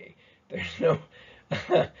privacy. There's no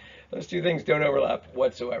Those two things don't overlap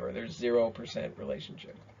whatsoever. There's 0%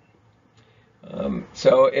 relationship.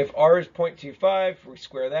 So if R is 0.25, we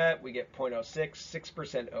square that, we get 0.06,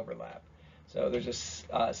 6% overlap. So there's a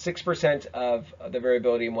 6% of the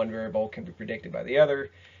variability in one variable can be predicted by the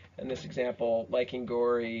other. In this example, liking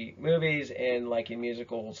gory movies and liking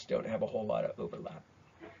musicals don't have a whole lot of overlap.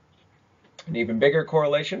 An even bigger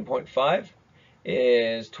correlation, 0.5,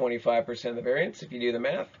 is 25% of the variance if you do the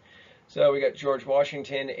math. So we got George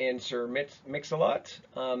Washington and Sir Mix-a-Lot.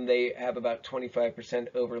 They have about 25%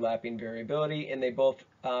 overlapping variability, and they both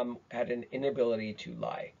had an inability to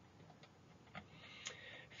lie.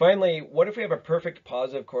 Finally, what if we have a perfect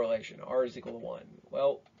positive correlation? R is equal to 1.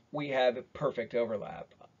 Well, we have perfect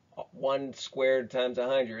overlap. 1 squared times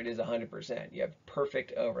 100 is 100%. You have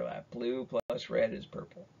perfect overlap. Blue plus red is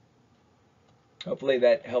purple. Hopefully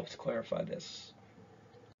that helps clarify this.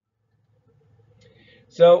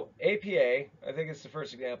 So APA, I think it's the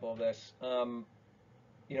first example of this.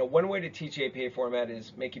 One way to teach APA format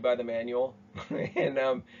is make you buy the manual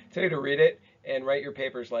and tell you to read it and write your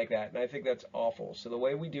papers like that. And I think that's awful. So the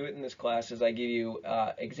way we do it in this class is I give you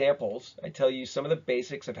examples. I tell you some of the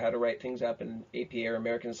basics of how to write things up in APA, or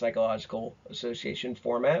American Psychological Association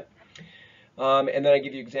format. And then I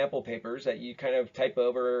give you example papers that you kind of type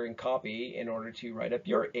over and copy in order to write up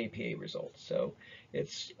your APA results. So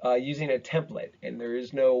it's using a template, and there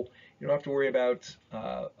is no, you don't have to worry about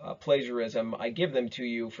plagiarism. I give them to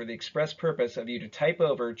you for the express purpose of you to type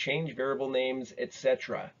over, change variable names,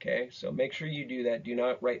 etc. Okay, so make sure you do that. Do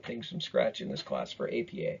not write things from scratch in this class for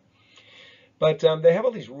APA. But they have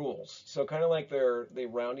all these rules. So kind of like the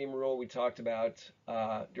rounding rule we talked about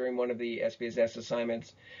during one of the SPSS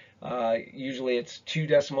assignments. Usually it's 2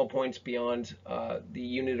 decimal points beyond the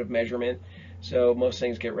unit of measurement. So most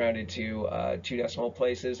things get rounded to 2 decimal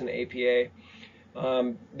places in APA.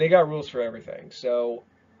 They got rules for everything. So,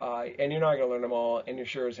 and you're not going to learn them all, and you're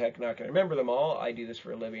sure as heck not going to remember them all. I do this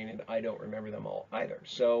for a living, and I don't remember them all either.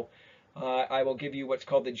 So I will give you what's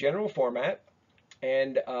called the general format,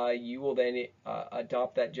 and you will then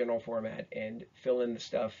adopt that general format and fill in the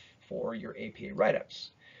stuff for your APA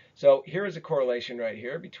write-ups. So here is a correlation right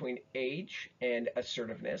here between age and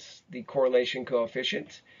assertiveness. The correlation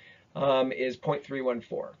coefficient is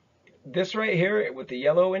 0.314. This right here with the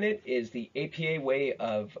yellow in it is the APA way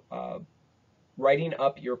of writing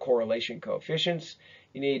up your correlation coefficients.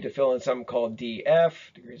 You need to fill in something called DF,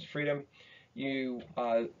 degrees of freedom.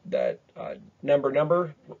 That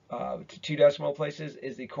number to 2 decimal places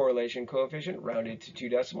is the correlation coefficient rounded to 2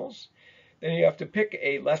 decimals. Then you have to pick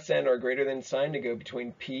a less than or greater than sign to go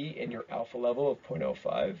between P and your alpha level of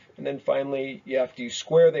 0.05. And then finally, you have to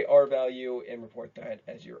square the R value and report that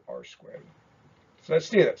as your R squared. So let's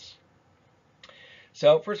do this.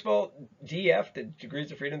 So first of all, DF, the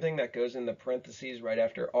degrees of freedom thing that goes in the parentheses right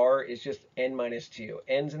after R, is just n minus 2.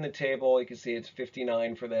 N's in the table. You can see it's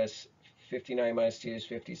 59 for this. 59 minus 2 is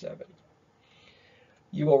 57.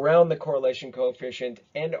 You will round the correlation coefficient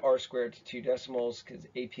and R squared to 2 decimals because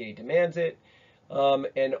APA demands it,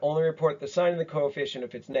 and only report the sign of the coefficient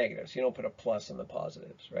if it's negative. So you don't put a plus on the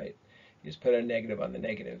positives, right? You just put a negative on the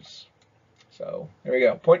negatives. So there we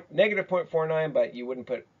go, negative 0.49, but you wouldn't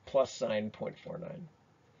put plus sign 0.49.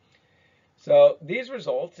 So these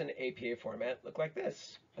results in APA format look like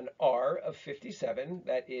this. An R of 57,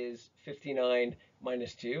 that is 59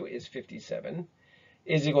 minus 2 is 57.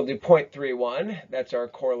 Is equal to 0.31. That's our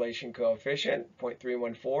correlation coefficient.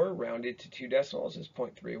 0.314 rounded to 2 decimals is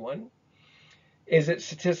 0.31. Is it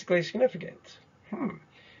statistically significant?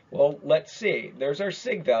 Well, let's see. There's our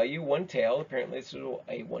sig value, one tail. Apparently this is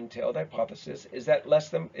a one-tailed hypothesis. Is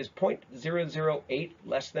 0.008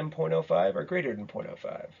 less than 0.05 or greater than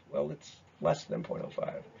 0.05? Well, it's less than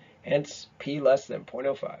 0.05. Hence, P less than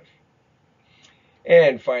 0.05.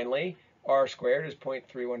 And finally, R squared is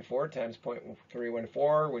 0.314 times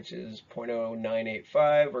 0.314, which is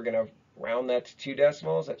 0.0985. We're going to round that to 2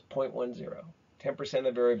 decimals. That's 0.10. 10% of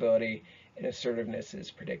the variability in assertiveness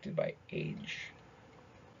is predicted by age.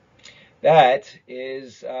 That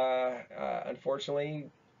is,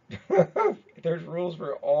 unfortunately, there's rules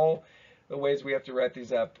for all the ways we have to write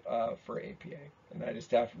these up for APA, and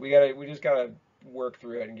we just gotta work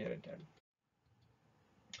through it and get it done.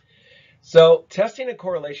 So testing a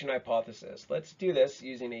correlation hypothesis. Let's do this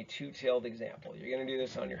using a 2-tailed example. You're going to do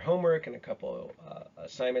this on your homework and a couple of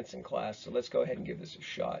assignments in class. So let's go ahead and give this a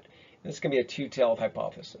shot. This is going to be a 2-tailed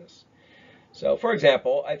hypothesis. So for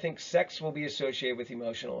example, I think sex will be associated with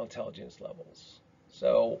emotional intelligence levels.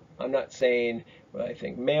 So I'm not saying well, I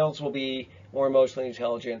think males will be more emotionally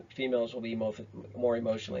intelligent, females will be more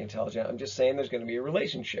emotionally intelligent. I'm just saying there's going to be a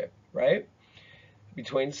relationship, right?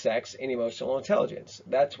 between sex and emotional intelligence.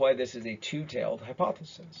 That's why this is a two-tailed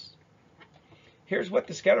hypothesis. Here's what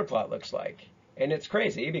the scatter plot looks like. And it's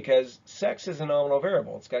crazy because sex is a nominal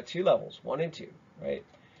variable. It's got two levels, 1 and 2, right?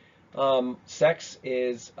 Sex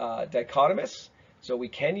is dichotomous, so we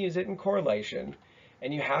can use it in correlation.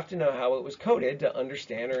 And you have to know how it was coded to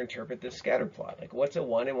understand or interpret this scatter plot. Like what's a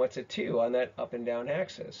 1 and what's a 2 on that up and down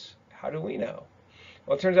axis? How do we know?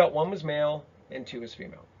 Well, it turns out 1 was male and 2 was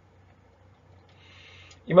female.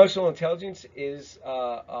 Emotional intelligence is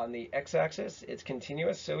on the x-axis. It's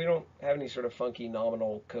continuous, so we don't have any sort of funky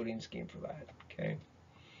nominal coding scheme for that. Okay.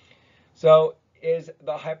 So is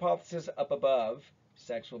the hypothesis up above,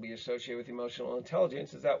 sex will be associated with emotional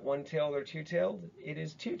intelligence, is that one-tailed or two-tailed? It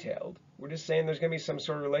is two-tailed. We're just saying there's going to be some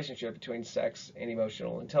sort of relationship between sex and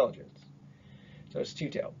emotional intelligence. So it's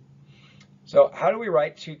two-tailed. So how do we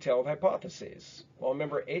write two-tailed hypotheses? Well,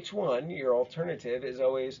 remember H1, your alternative, is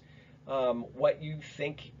always what you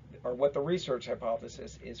think or what the research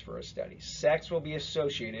hypothesis is for a study. Sex will be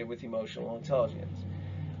associated with emotional intelligence.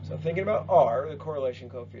 So thinking about R, the correlation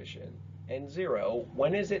coefficient, and 0,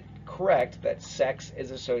 when is it correct that sex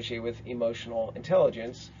is associated with emotional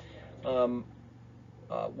intelligence?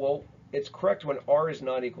 Well, it's correct when R is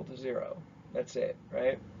not equal to 0. That's it,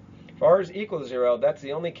 right? If R is equal to 0, that's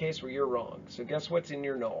the only case where you're wrong. So guess what's in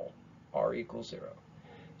your null? R equals 0.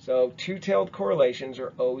 So two-tailed correlations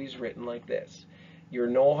are always written like this. Your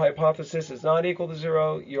null hypothesis is not equal to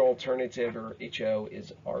 0. Your alternative, or HO,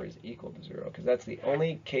 is R is equal to 0, because that's the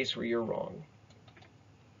only case where you're wrong.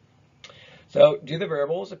 So do the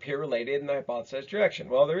variables appear related in the hypothesized direction?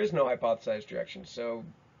 Well, there is no hypothesized direction, so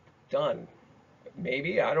done.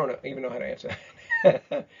 Maybe, I don't even know how to answer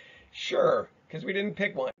that. Sure, because we didn't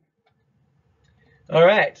pick one. All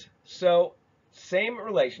right, so same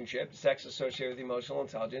relationship, sex associated with emotional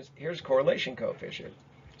intelligence. Here's correlation coefficient.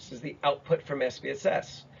 This is the output from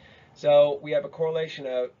SPSS. So we have a correlation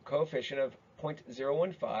coefficient of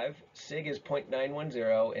 0.015, sig is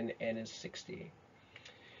 0.910, and n is 60.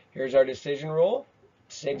 Here's our decision rule.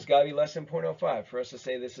 Sig's got to be less than 0.05 for us to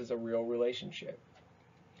say this is a real relationship.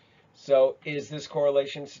 So is this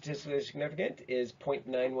correlation statistically significant? Is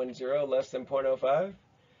 0.910 less than 0.05?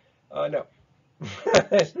 No,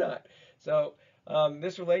 it's not. So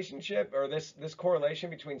this relationship, or this correlation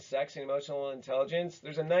between sex and emotional intelligence,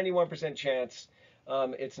 there's a 91% chance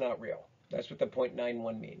it's not real. That's what the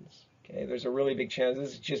 0.91 means. Okay, there's a really big chance.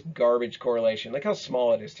 This is just garbage correlation. Look how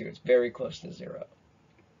small it is too. It's very close to 0.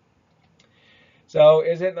 So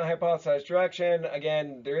is it in the hypothesized direction?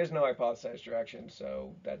 Again, there is no hypothesized direction,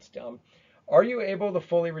 so that's dumb. Are you able to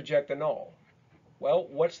fully reject the null? Well,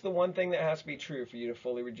 what's the one thing that has to be true for you to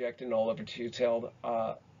fully reject a null of a two-tailed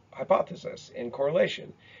hypothesis in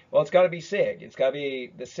correlation? Well, it's got to be sig. It's got to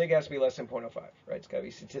be, the sig has to be less than 0.05, right? It's got to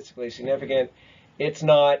be statistically significant. It's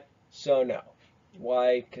not, so no.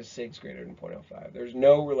 Why? Because sig's greater than 0.05. There's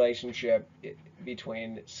no relationship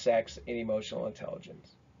between sex and emotional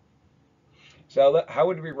intelligence. So how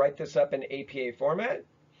would we write this up in APA format?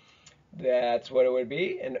 That's what it would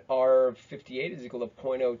be. And R of 58 is equal to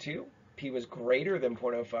 0.02. P was greater than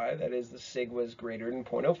 0.05. That is, the sig was greater than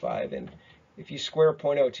 0.05. And if you square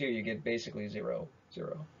 0.02, you get basically 0,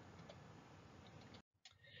 0.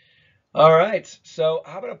 All right. So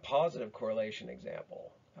how about a positive correlation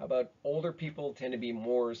example? How about older people tend to be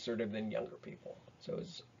more assertive than younger people? So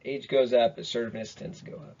as age goes up, assertiveness tends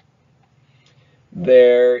to go up.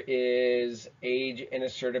 There is age and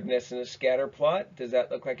assertiveness in a scatter plot. Does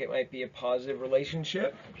that look like it might be a positive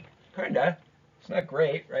relationship? Kinda. It's not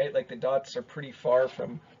great, right? Like the dots are pretty far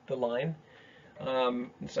from the line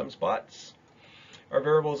in some spots. Our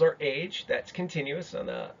variables are age, that's continuous on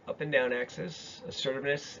the up and down axis.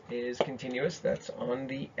 Assertiveness is continuous, that's on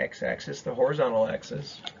the x-axis, the horizontal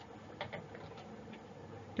axis.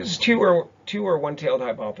 This is two or one-tailed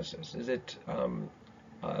hypothesis. Is it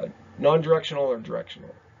non-directional or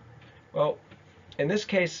directional? Well, in this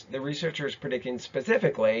case, the researcher is predicting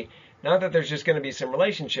specifically, not that there's just going to be some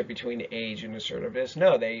relationship between age and assertiveness.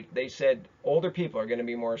 No, they said older people are going to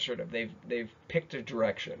be more assertive. They've picked a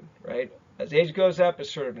direction, right? As age goes up,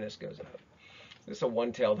 assertiveness goes up. This is a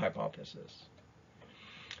one-tailed hypothesis.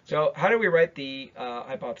 So how do we write the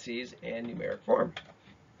hypotheses in numeric form?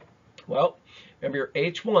 Well, remember your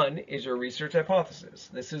H1 is your research hypothesis.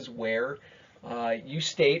 This is where you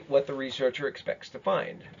state what the researcher expects to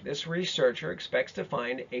find. This researcher expects to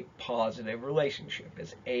find a positive relationship.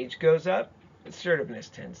 As age goes up, assertiveness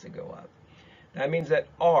tends to go up. That means that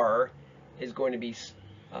R is going to be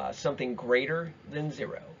something greater than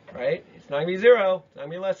 0, right? It's not going to be 0. It's not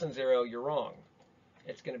going to be less than 0. You're wrong.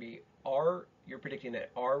 It's going to be R. You're predicting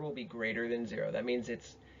that R will be greater than 0. That means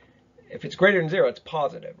it's if it's greater than 0, it's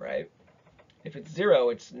positive, right? If it's 0,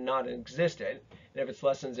 it's non-existent, and if it's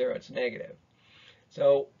less than 0, it's negative.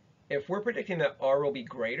 So if we're predicting that R will be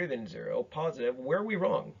greater than 0, positive, where are we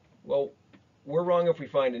wrong? Well, we're wrong if we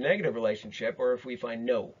find a negative relationship or if we find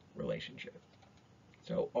no relationship.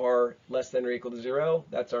 So R less than or equal to 0,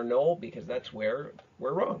 that's our null because that's where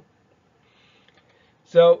we're wrong.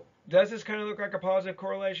 So does this kind of look like a positive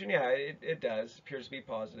correlation? Yeah, it does. It appears to be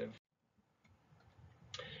positive.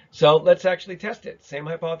 So let's actually test it. Same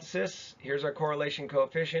hypothesis. Here's our correlation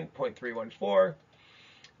coefficient, 0.314.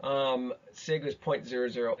 Sig is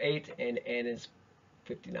 0.008 and N is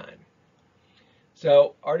 59.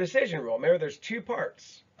 So our decision rule, remember there's two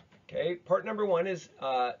parts. Okay, part number one is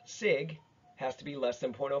sig has to be less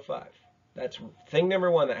than 0.05. That's thing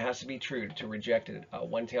number one that has to be true to reject a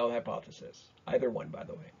one-tailed hypothesis. Either one, by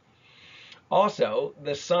the way. Also,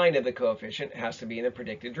 the sign of the coefficient has to be in the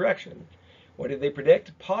predicted direction. What did they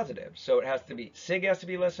predict? Positive. So it has to be, sig has to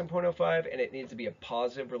be less than 0.05, and it needs to be a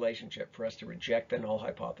positive relationship for us to reject the null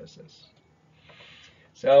hypothesis.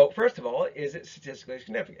 So first of all, is it statistically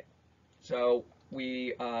significant? So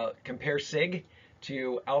we compare sig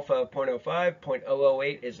to alpha of 0.05.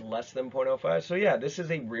 0.008 is less than 0.05. So yeah, this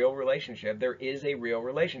is a real relationship. There is a real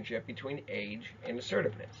relationship between age and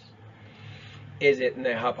assertiveness. Is it in the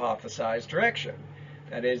hypothesized direction?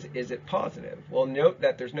 That is it positive? Well, note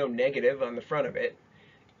that there's no negative on the front of it.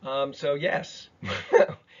 So yes,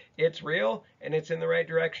 it's real and it's in the right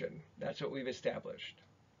direction. That's what we've established.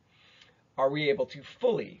 Are we able to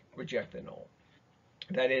fully reject the null?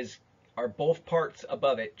 That is, are both parts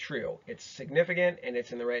above it true? It's significant and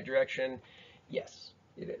it's in the right direction? Yes,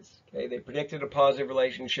 it is. Okay, they predicted a positive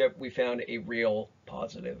relationship. We found a real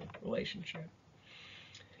positive relationship.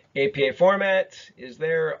 APA format is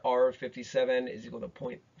there. R of 57 is equal to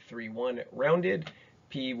 0.31 rounded.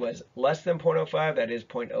 P was less than 0.05. That is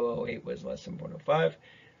 0.008 was less than 0.05.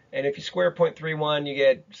 And if you square 0.31, you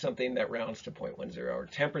get something that rounds to 0.10, or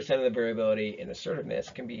 10% of the variability in assertiveness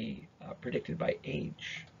can be predicted by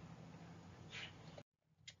age.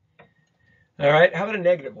 All right, how about a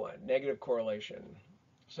negative one? Negative correlation.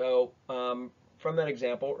 So from that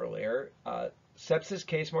example earlier, sepsis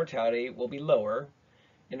case mortality will be lower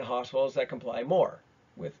in hospitals that comply more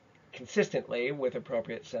consistently with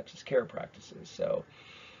appropriate sepsis care practices. So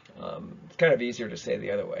it's kind of easier to say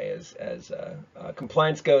the other way, as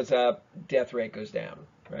compliance goes up, death rate goes down,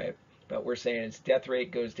 right? But we're saying it's death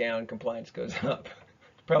rate goes down, compliance goes up.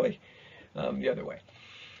 Probably the other way.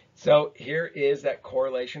 So here is that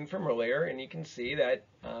correlation from earlier, and you can see that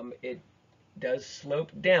it does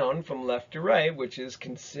slope down from left to right, which is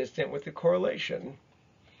consistent with the correlation.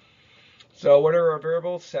 So what are our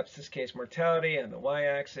variables? Sepsis case mortality on the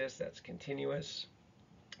y-axis, that's continuous.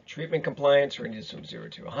 Treatment compliance ranges from 0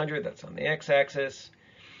 to 100, that's on the x-axis.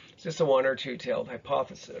 It's just a one or two-tailed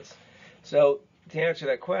hypothesis. So to answer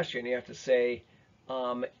that question, you have to say,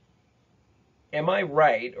 am I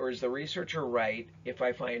right, or is the researcher right, if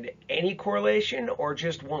I find any correlation or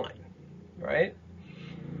just one, right?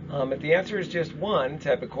 If the answer is just one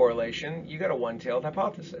type of correlation, you got a one-tailed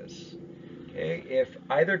hypothesis. Okay, if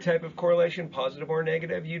either type of correlation, positive or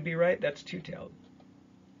negative, you'd be right. That's two-tailed.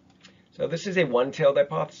 So this is a one-tailed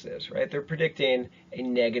hypothesis, right? They're predicting a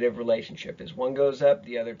negative relationship. As one goes up,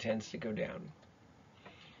 the other tends to go down.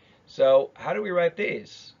 So how do we write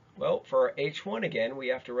these? Well, for our H1 again, we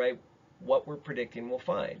have to write what we're predicting we'll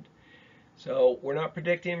find. So we're not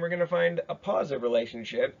predicting we're going to find a positive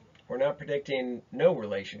relationship. We're not predicting no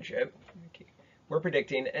relationship. Okay. We're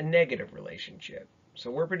predicting a negative relationship. So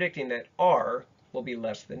we're predicting that R will be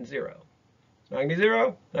less than 0. It's not going to be 0,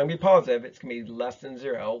 it's not going to be positive, it's going to be less than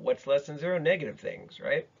 0. What's less than 0? Negative things,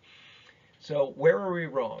 right? So where are we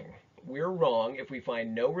wrong? We're wrong if we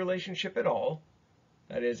find no relationship at all,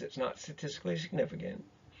 that is, it's not statistically significant,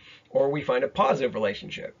 or we find a positive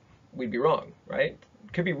relationship. We'd be wrong, right?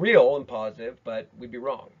 It could be real and positive, but we'd be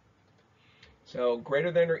wrong. So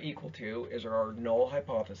greater than or equal to is our null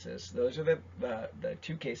hypothesis. Those are the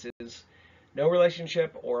two cases. No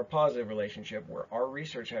relationship or a positive relationship where our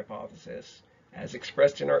research hypothesis, as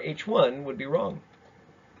expressed in our H1, would be wrong.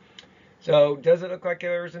 So does it look like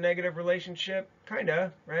there's a negative relationship?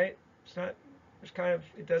 Kinda, right? It's not, there's kind of,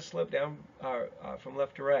 it does slope down from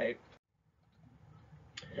left to right.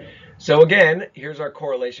 So again, here's our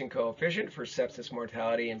correlation coefficient for sepsis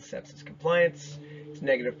mortality and sepsis compliance. It's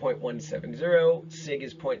negative 0.170, sig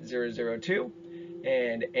is 0.002,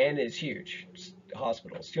 and N is huge.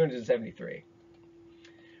 Hospitals, 273.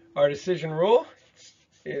 Our decision rule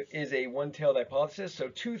is a one-tailed hypothesis, so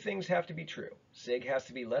two things have to be true. Sig has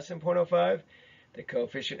to be less than 0.05. The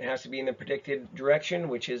coefficient has to be in the predicted direction,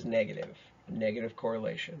 which is negative, a negative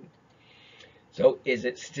correlation. So is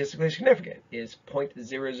it statistically significant? Is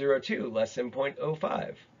 0.002 less than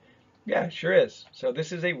 0.05? Yeah, sure is. So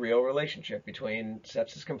this is a real relationship between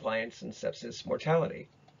sepsis compliance and sepsis mortality.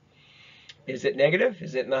 Is it negative?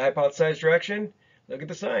 Is it in the hypothesized direction? Look at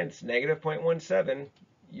the signs. Negative 0.17.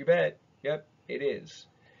 You bet. Yep, it is.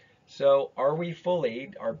 So are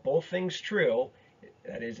both things true?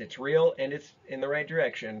 That is, it's real and it's in the right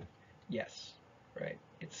direction. Yes, right.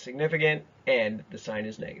 It's significant and the sign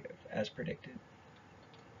is negative, as predicted.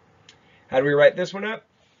 How do we write this one up?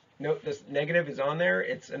 Note this negative is on there.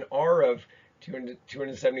 It's an R of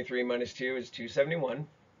 273 minus 2 is 271.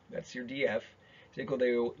 That's your DF. It's equal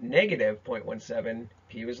to negative 0.17.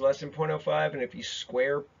 P was less than 0.05, and if you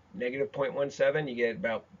square negative 0.17, you get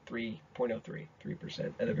about 3.03,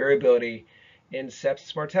 3%. And the variability in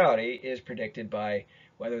sepsis mortality is predicted by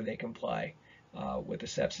whether they comply with the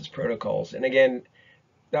sepsis protocols. And again,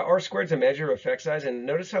 the R squared is a measure of effect size, and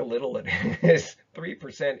notice how little it is.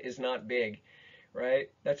 3% is not big, right?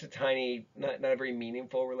 That's a tiny, not a very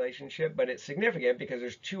meaningful relationship, but it's significant because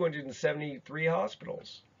there's 273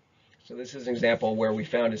 hospitals. So this is an example where we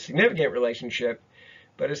found a significant relationship,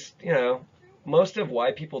 but it's, most of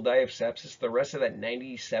why people die of sepsis, the rest of that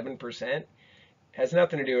 97%, has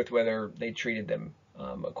nothing to do with whether they treated them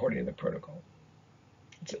according to the protocol.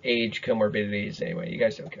 It's age, comorbidities, anyway, you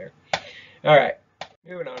guys don't care. All right,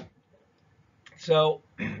 moving on. So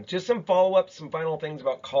just some follow-up, some final things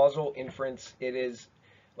about causal inference. It is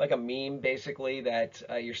like a meme, basically, that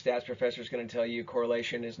your stats professor is going to tell you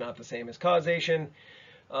correlation is not the same as causation.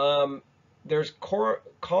 There's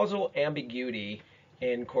causal ambiguity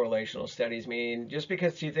in correlational studies, meaning just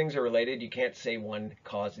because two things are related, you can't say one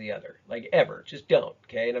caused the other, like ever. Just don't,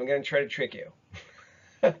 okay? And I'm going to try to trick you.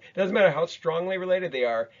 It doesn't matter how strongly related they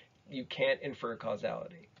are, you can't infer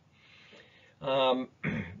causality.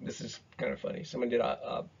 This is kind of funny. Someone did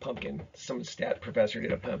a pumpkin. Some stat professor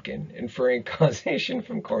did a pumpkin inferring causation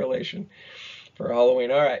from correlation for Halloween.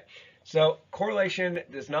 All right. So correlation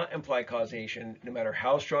does not imply causation. No matter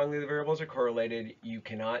how strongly the variables are correlated, you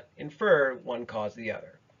cannot infer one caused the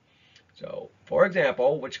other. So, for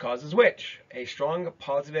example, which causes which? A strong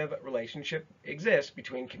positive relationship exists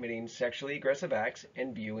between committing sexually aggressive acts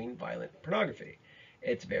and viewing violent pornography.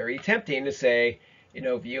 It's very tempting to say,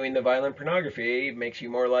 viewing the violent pornogaphy makes you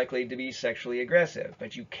more likely to be sexually aggressive,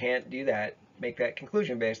 but you can't do that, make that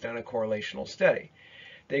conclusion based on a correlational study.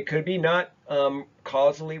 They could be not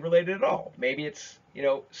causally related at all. Maybe it's,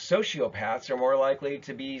 sociopaths are more likely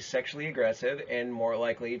to be sexually aggressive and more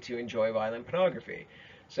likely to enjoy violent pornography.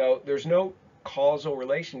 So there's no causal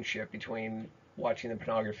relationship between watching the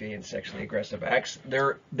pornography and sexually aggressive acts.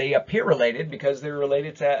 They appear related because they're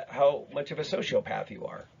related to how much of a sociopath you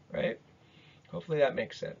are, right? Hopefully that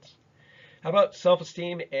makes sense. How about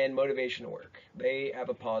self-esteem and motivation to work? They have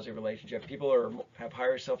a positive relationship. People have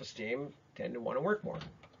higher self-esteem, tend to want to work more.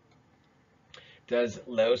 Does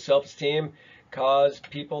low self-esteem cause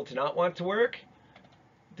people to not want to work?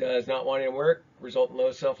 Does not wanting to work result in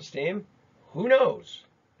low self-esteem? Who knows?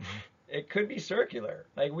 It could be circular.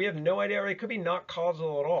 Like, we have no idea. Or it could be not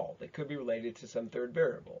causal at all. It could be related to some third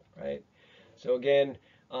variable, right? So again,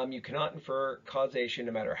 you cannot infer causation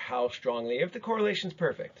no matter how strongly. If the correlation is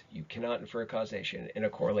perfect, you cannot infer causation in a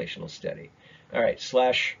correlational study. All right,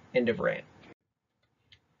 / end of rant.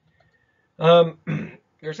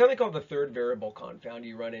 There's something called the third variable confound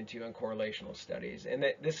you run into in correlational studies. And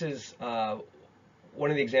this is one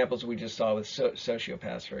of the examples we just saw with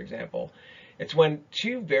sociopaths, for example. It's when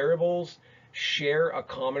two variables share a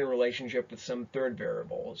common relationship with some third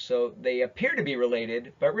variable. So they appear to be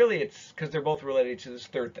related, but really it's because they're both related to this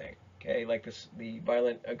third thing, okay? Like the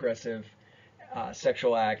violent, aggressive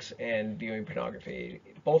sexual acts and viewing pornography.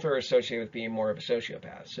 Both are associated with being more of a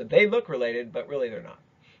sociopath. So they look related, but really they're not.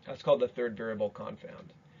 That's called the third variable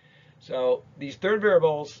confound. So these third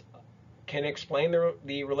variables can explain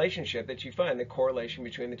the relationship that you find, the correlation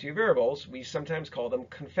between the two variables. We sometimes call them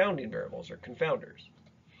confounding variables or confounders.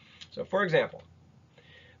 So for example,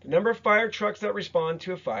 the number of fire trucks that respond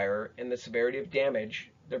to a fire and the severity of damage,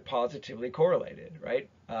 they're positively correlated, right?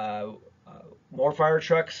 More fire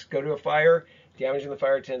trucks go to a fire, damage in the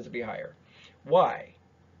fire tends to be higher. Why?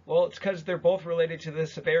 Well, it's because they're both related to the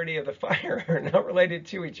severity of the fire, not related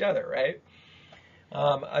to each other, right?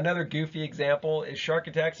 Another goofy example is shark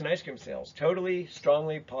attacks and ice cream sales. Totally,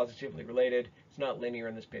 strongly, positively related. It's not linear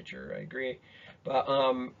in this picture, I agree. But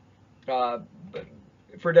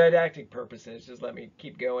for didactic purposes, just let me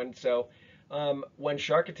keep going. So when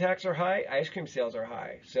shark attacks are high, ice cream sales are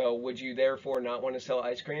high. So would you therefore not want to sell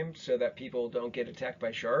ice cream so that people don't get attacked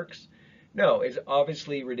by sharks? No, it's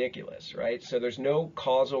obviously ridiculous, right? So there's no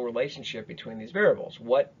causal relationship between these variables.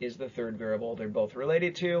 What is the third variable they're both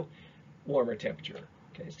related to? Warmer temperature.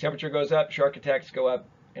 Okay, as temperature goes up, shark attacks go up,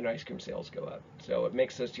 and ice cream sales go up. So it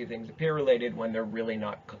makes those two things appear related when they're really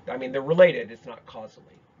not. I mean, they're related. It's not causally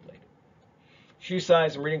related. Shoe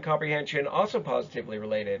size and reading comprehension also positively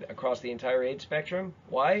related across the entire age spectrum.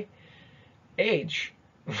 Why? Age.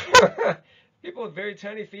 People with very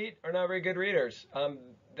tiny feet are not very good readers.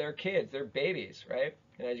 They're kids, they're babies, right?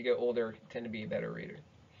 And as you get older, tend to be a better reader.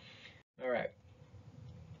 All right.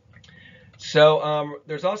 So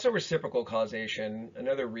there's also reciprocal causation,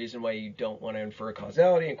 another reason why you don't want to infer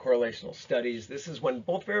causality in correlational studies. This is when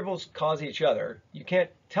both variables cause each other. You can't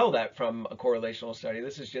tell that from a correlational study.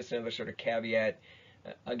 This is just another sort of caveat.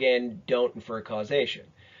 Again, don't infer causation.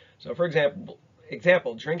 So for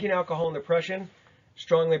example, drinking alcohol and depression,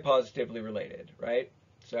 strongly positively related, right?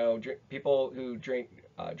 So people who drink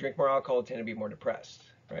more alcohol tend to be more depressed,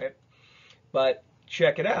 right? But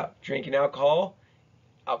check it out. Drinking alcohol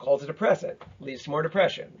is a depressant, leads to more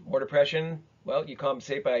depression. More depression, well, you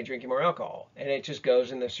compensate by drinking more alcohol. And it just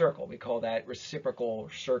goes in the circle. We call that reciprocal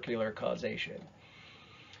circular causation.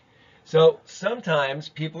 So sometimes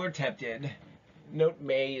people are tempted, note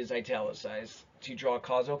may is italicized, to draw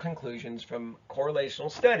causal conclusions from correlational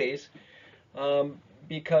studies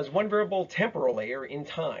because one variable temporally or in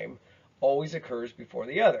time always occurs before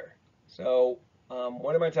the other. So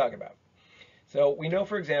what am I talking about? So we know,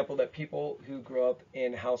 for example, that people who grow up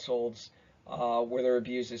in households where they're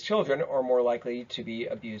abused as children are more likely to be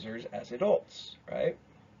abusers as adults, right?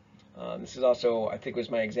 This is also, I think, was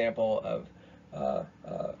my example of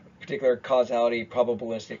particular causality,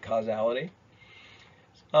 probabilistic causality.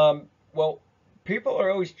 Well, people are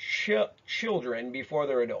always children before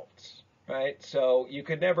they're adults, right? So you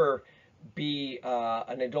could never be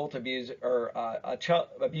an adult abuser or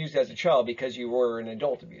abused as a child because you were an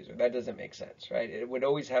adult abuser. That doesn't make sense, right? It would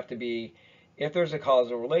always have to be, if there's a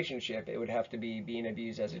causal relationship, it would have to be being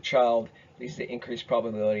abused as a child leads to increased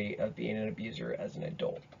probability of being an abuser as an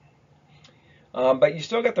adult. But you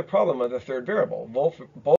still got the problem of the third variable.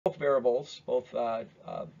 Both variables,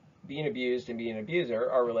 being abused and being an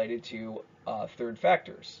abuser, are related to third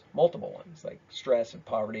factors, multiple ones like stress and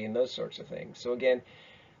poverty and those sorts of things. So again,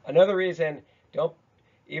 another reason,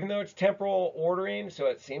 even though it's temporal ordering, so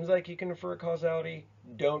it seems like you can infer causality,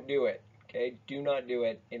 don't do it. Okay, do not do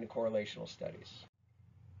it in correlational studies.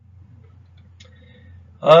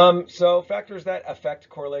 So factors that affect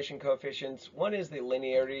correlation coefficients. One is the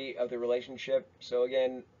linearity of the relationship. So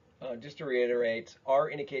again, just to reiterate, R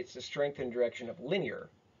indicates the strength and direction of linear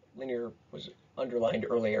was underlined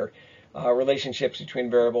earlier, relationships between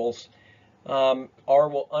variables. R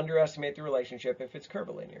will underestimate the relationship if it's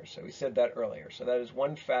curvilinear. So we said that earlier. So that is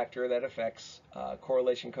one factor that affects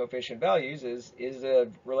correlation coefficient values is a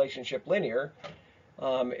relationship linear?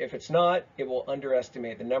 If it's not, it will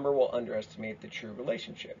underestimate, the number will underestimate the true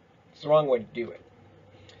relationship. It's the wrong way to do it.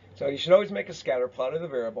 So you should always make a scatter plot of the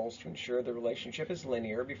variables to ensure the relationship is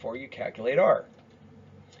linear before you calculate R.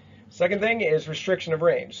 Second thing is restriction of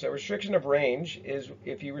range. So restriction of range is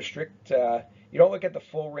if you restrict, you don't look at the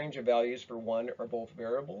full range of values for one or both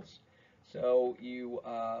variables. So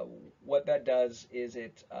what that does is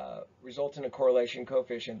it results in a correlation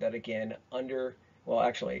coefficient that again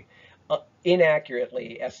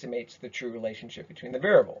inaccurately estimates the true relationship between the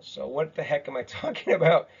variables. So what the heck am I talking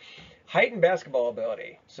about? Height and basketball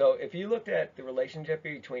ability. So if you looked at the relationship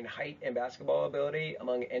between height and basketball ability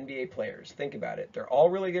among NBA players, think about it. They're all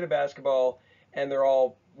really good at basketball and they're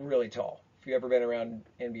all really tall. If you've ever been around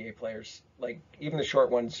NBA players, like even the short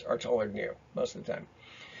ones are taller than you most of the time.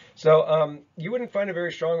 So you wouldn't find a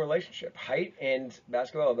very strong relationship. Height and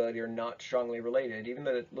basketball ability are not strongly related. Even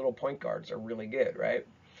the little point guards are really good, right?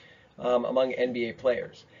 Among NBA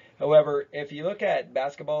players. However, if you look at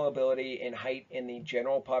basketball ability and height in the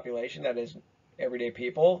general population, that is everyday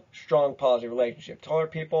people, strong positive relationship. Taller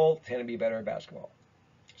people tend to be better at basketball.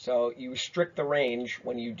 So you restrict the range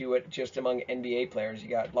when you do it just among NBA players. You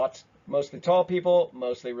got mostly tall people,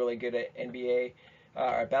 mostly really good at NBA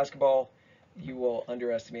or basketball. You will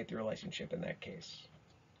underestimate the relationship in that case.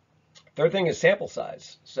 Third thing is sample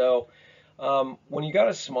size. So when you got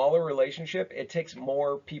a smaller relationship, it takes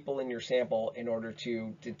more people in your sample in order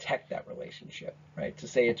to detect that relationship, right? To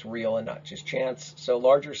say it's real and not just chance. So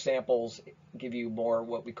larger samples give you more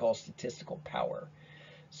what we call statistical power.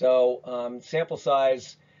 So sample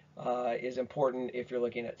size is important if you're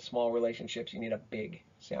looking at small relationships. You need a big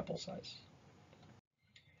sample size.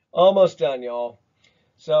 Almost done, y'all.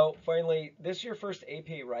 So finally, this is your first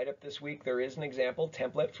APA write-up this week. There is an example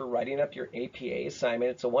template for writing up your APA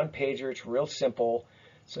assignment. It's a one-pager. It's real simple.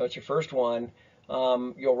 So it's your first one.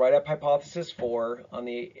 You'll write up hypothesis 4 on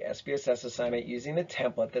the SPSS assignment using the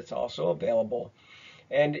template that's also available.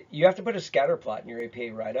 And you have to put a scatter plot in your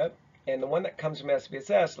APA write-up. And the one that comes from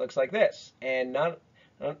SPSS looks like this. And not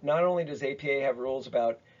only does APA have rules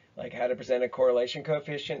about like how to present a correlation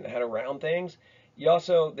coefficient and how to round things,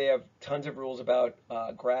 they have tons of rules about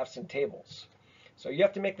graphs and tables. So you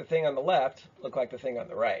have to make the thing on the left look like the thing on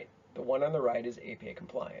the right. The one on the right is APA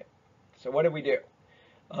compliant. So what did we do?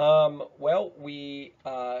 Well, we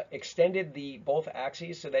extended both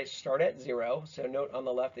axes so they start at 0. So note on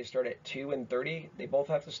the left they start at 2 and 30. They both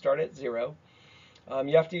have to start at 0.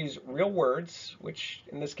 You have to use real words, which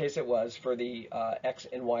in this case it was, for the X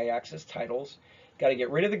and Y axis titles. Got to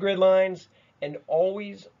get rid of the grid lines, and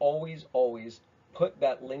always, always, always put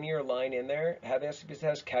that linear line in there. Have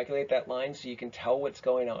SPSS calculate that line so you can tell what's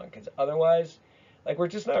going on, because otherwise, like, we're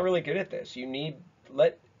just not really good at this.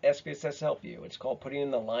 Let SPSS help you. It's called putting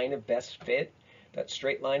in the line of best fit, that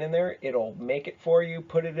straight line in there. It'll make it for you.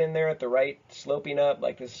 Put it in there at the right sloping up,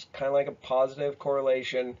 like this, kind of like a positive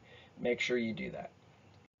correlation. Make sure you do that.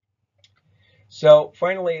 So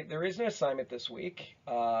finally, there is an assignment this week,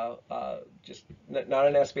 just not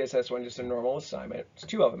an SPSS one, just a normal assignment. It's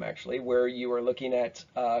 2 of them actually, where you are looking at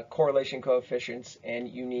correlation coefficients and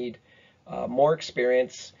you need more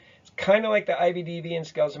experience. It's kind of like the IVDV and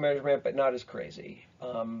scales of measurement, but not as crazy.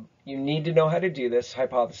 You need to know how to do this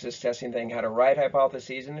hypothesis testing thing, how to write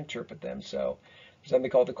hypotheses and interpret them. So there's something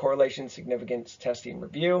called the correlation significance testing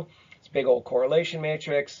review. It's a big old correlation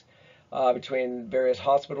matrix between various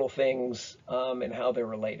hospital things and how they're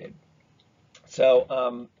related.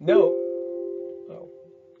 So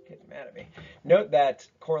note that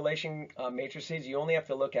correlation matrices, you only have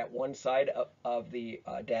to look at one side of the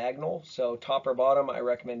diagonal. So top or bottom, I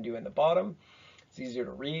recommend doing the bottom. It's easier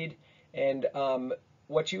to read. And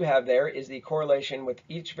what you have there is the correlation with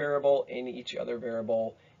each variable and each other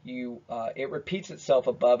variable. It repeats itself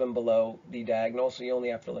above and below the diagonal, so you only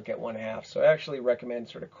have to look at 1/2. So I actually recommend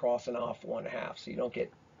sort of crossing off 1/2, so you don't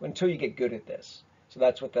get, until you get good at this. So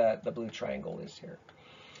that's what the blue triangle is here.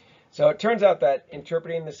 So it turns out that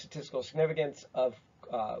interpreting the statistical significance of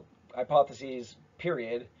hypotheses,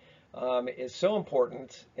 period, is so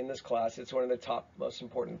important in this class. It's one of the top most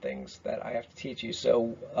important things that I have to teach you.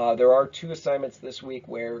 So there are 2 assignments this week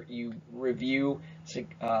where you review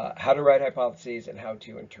how to write hypotheses and how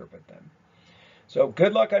to interpret them. So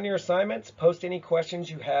good luck on your assignments. Post any questions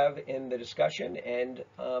you have in the discussion, and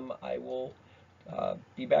I will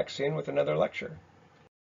be back soon with another lecture.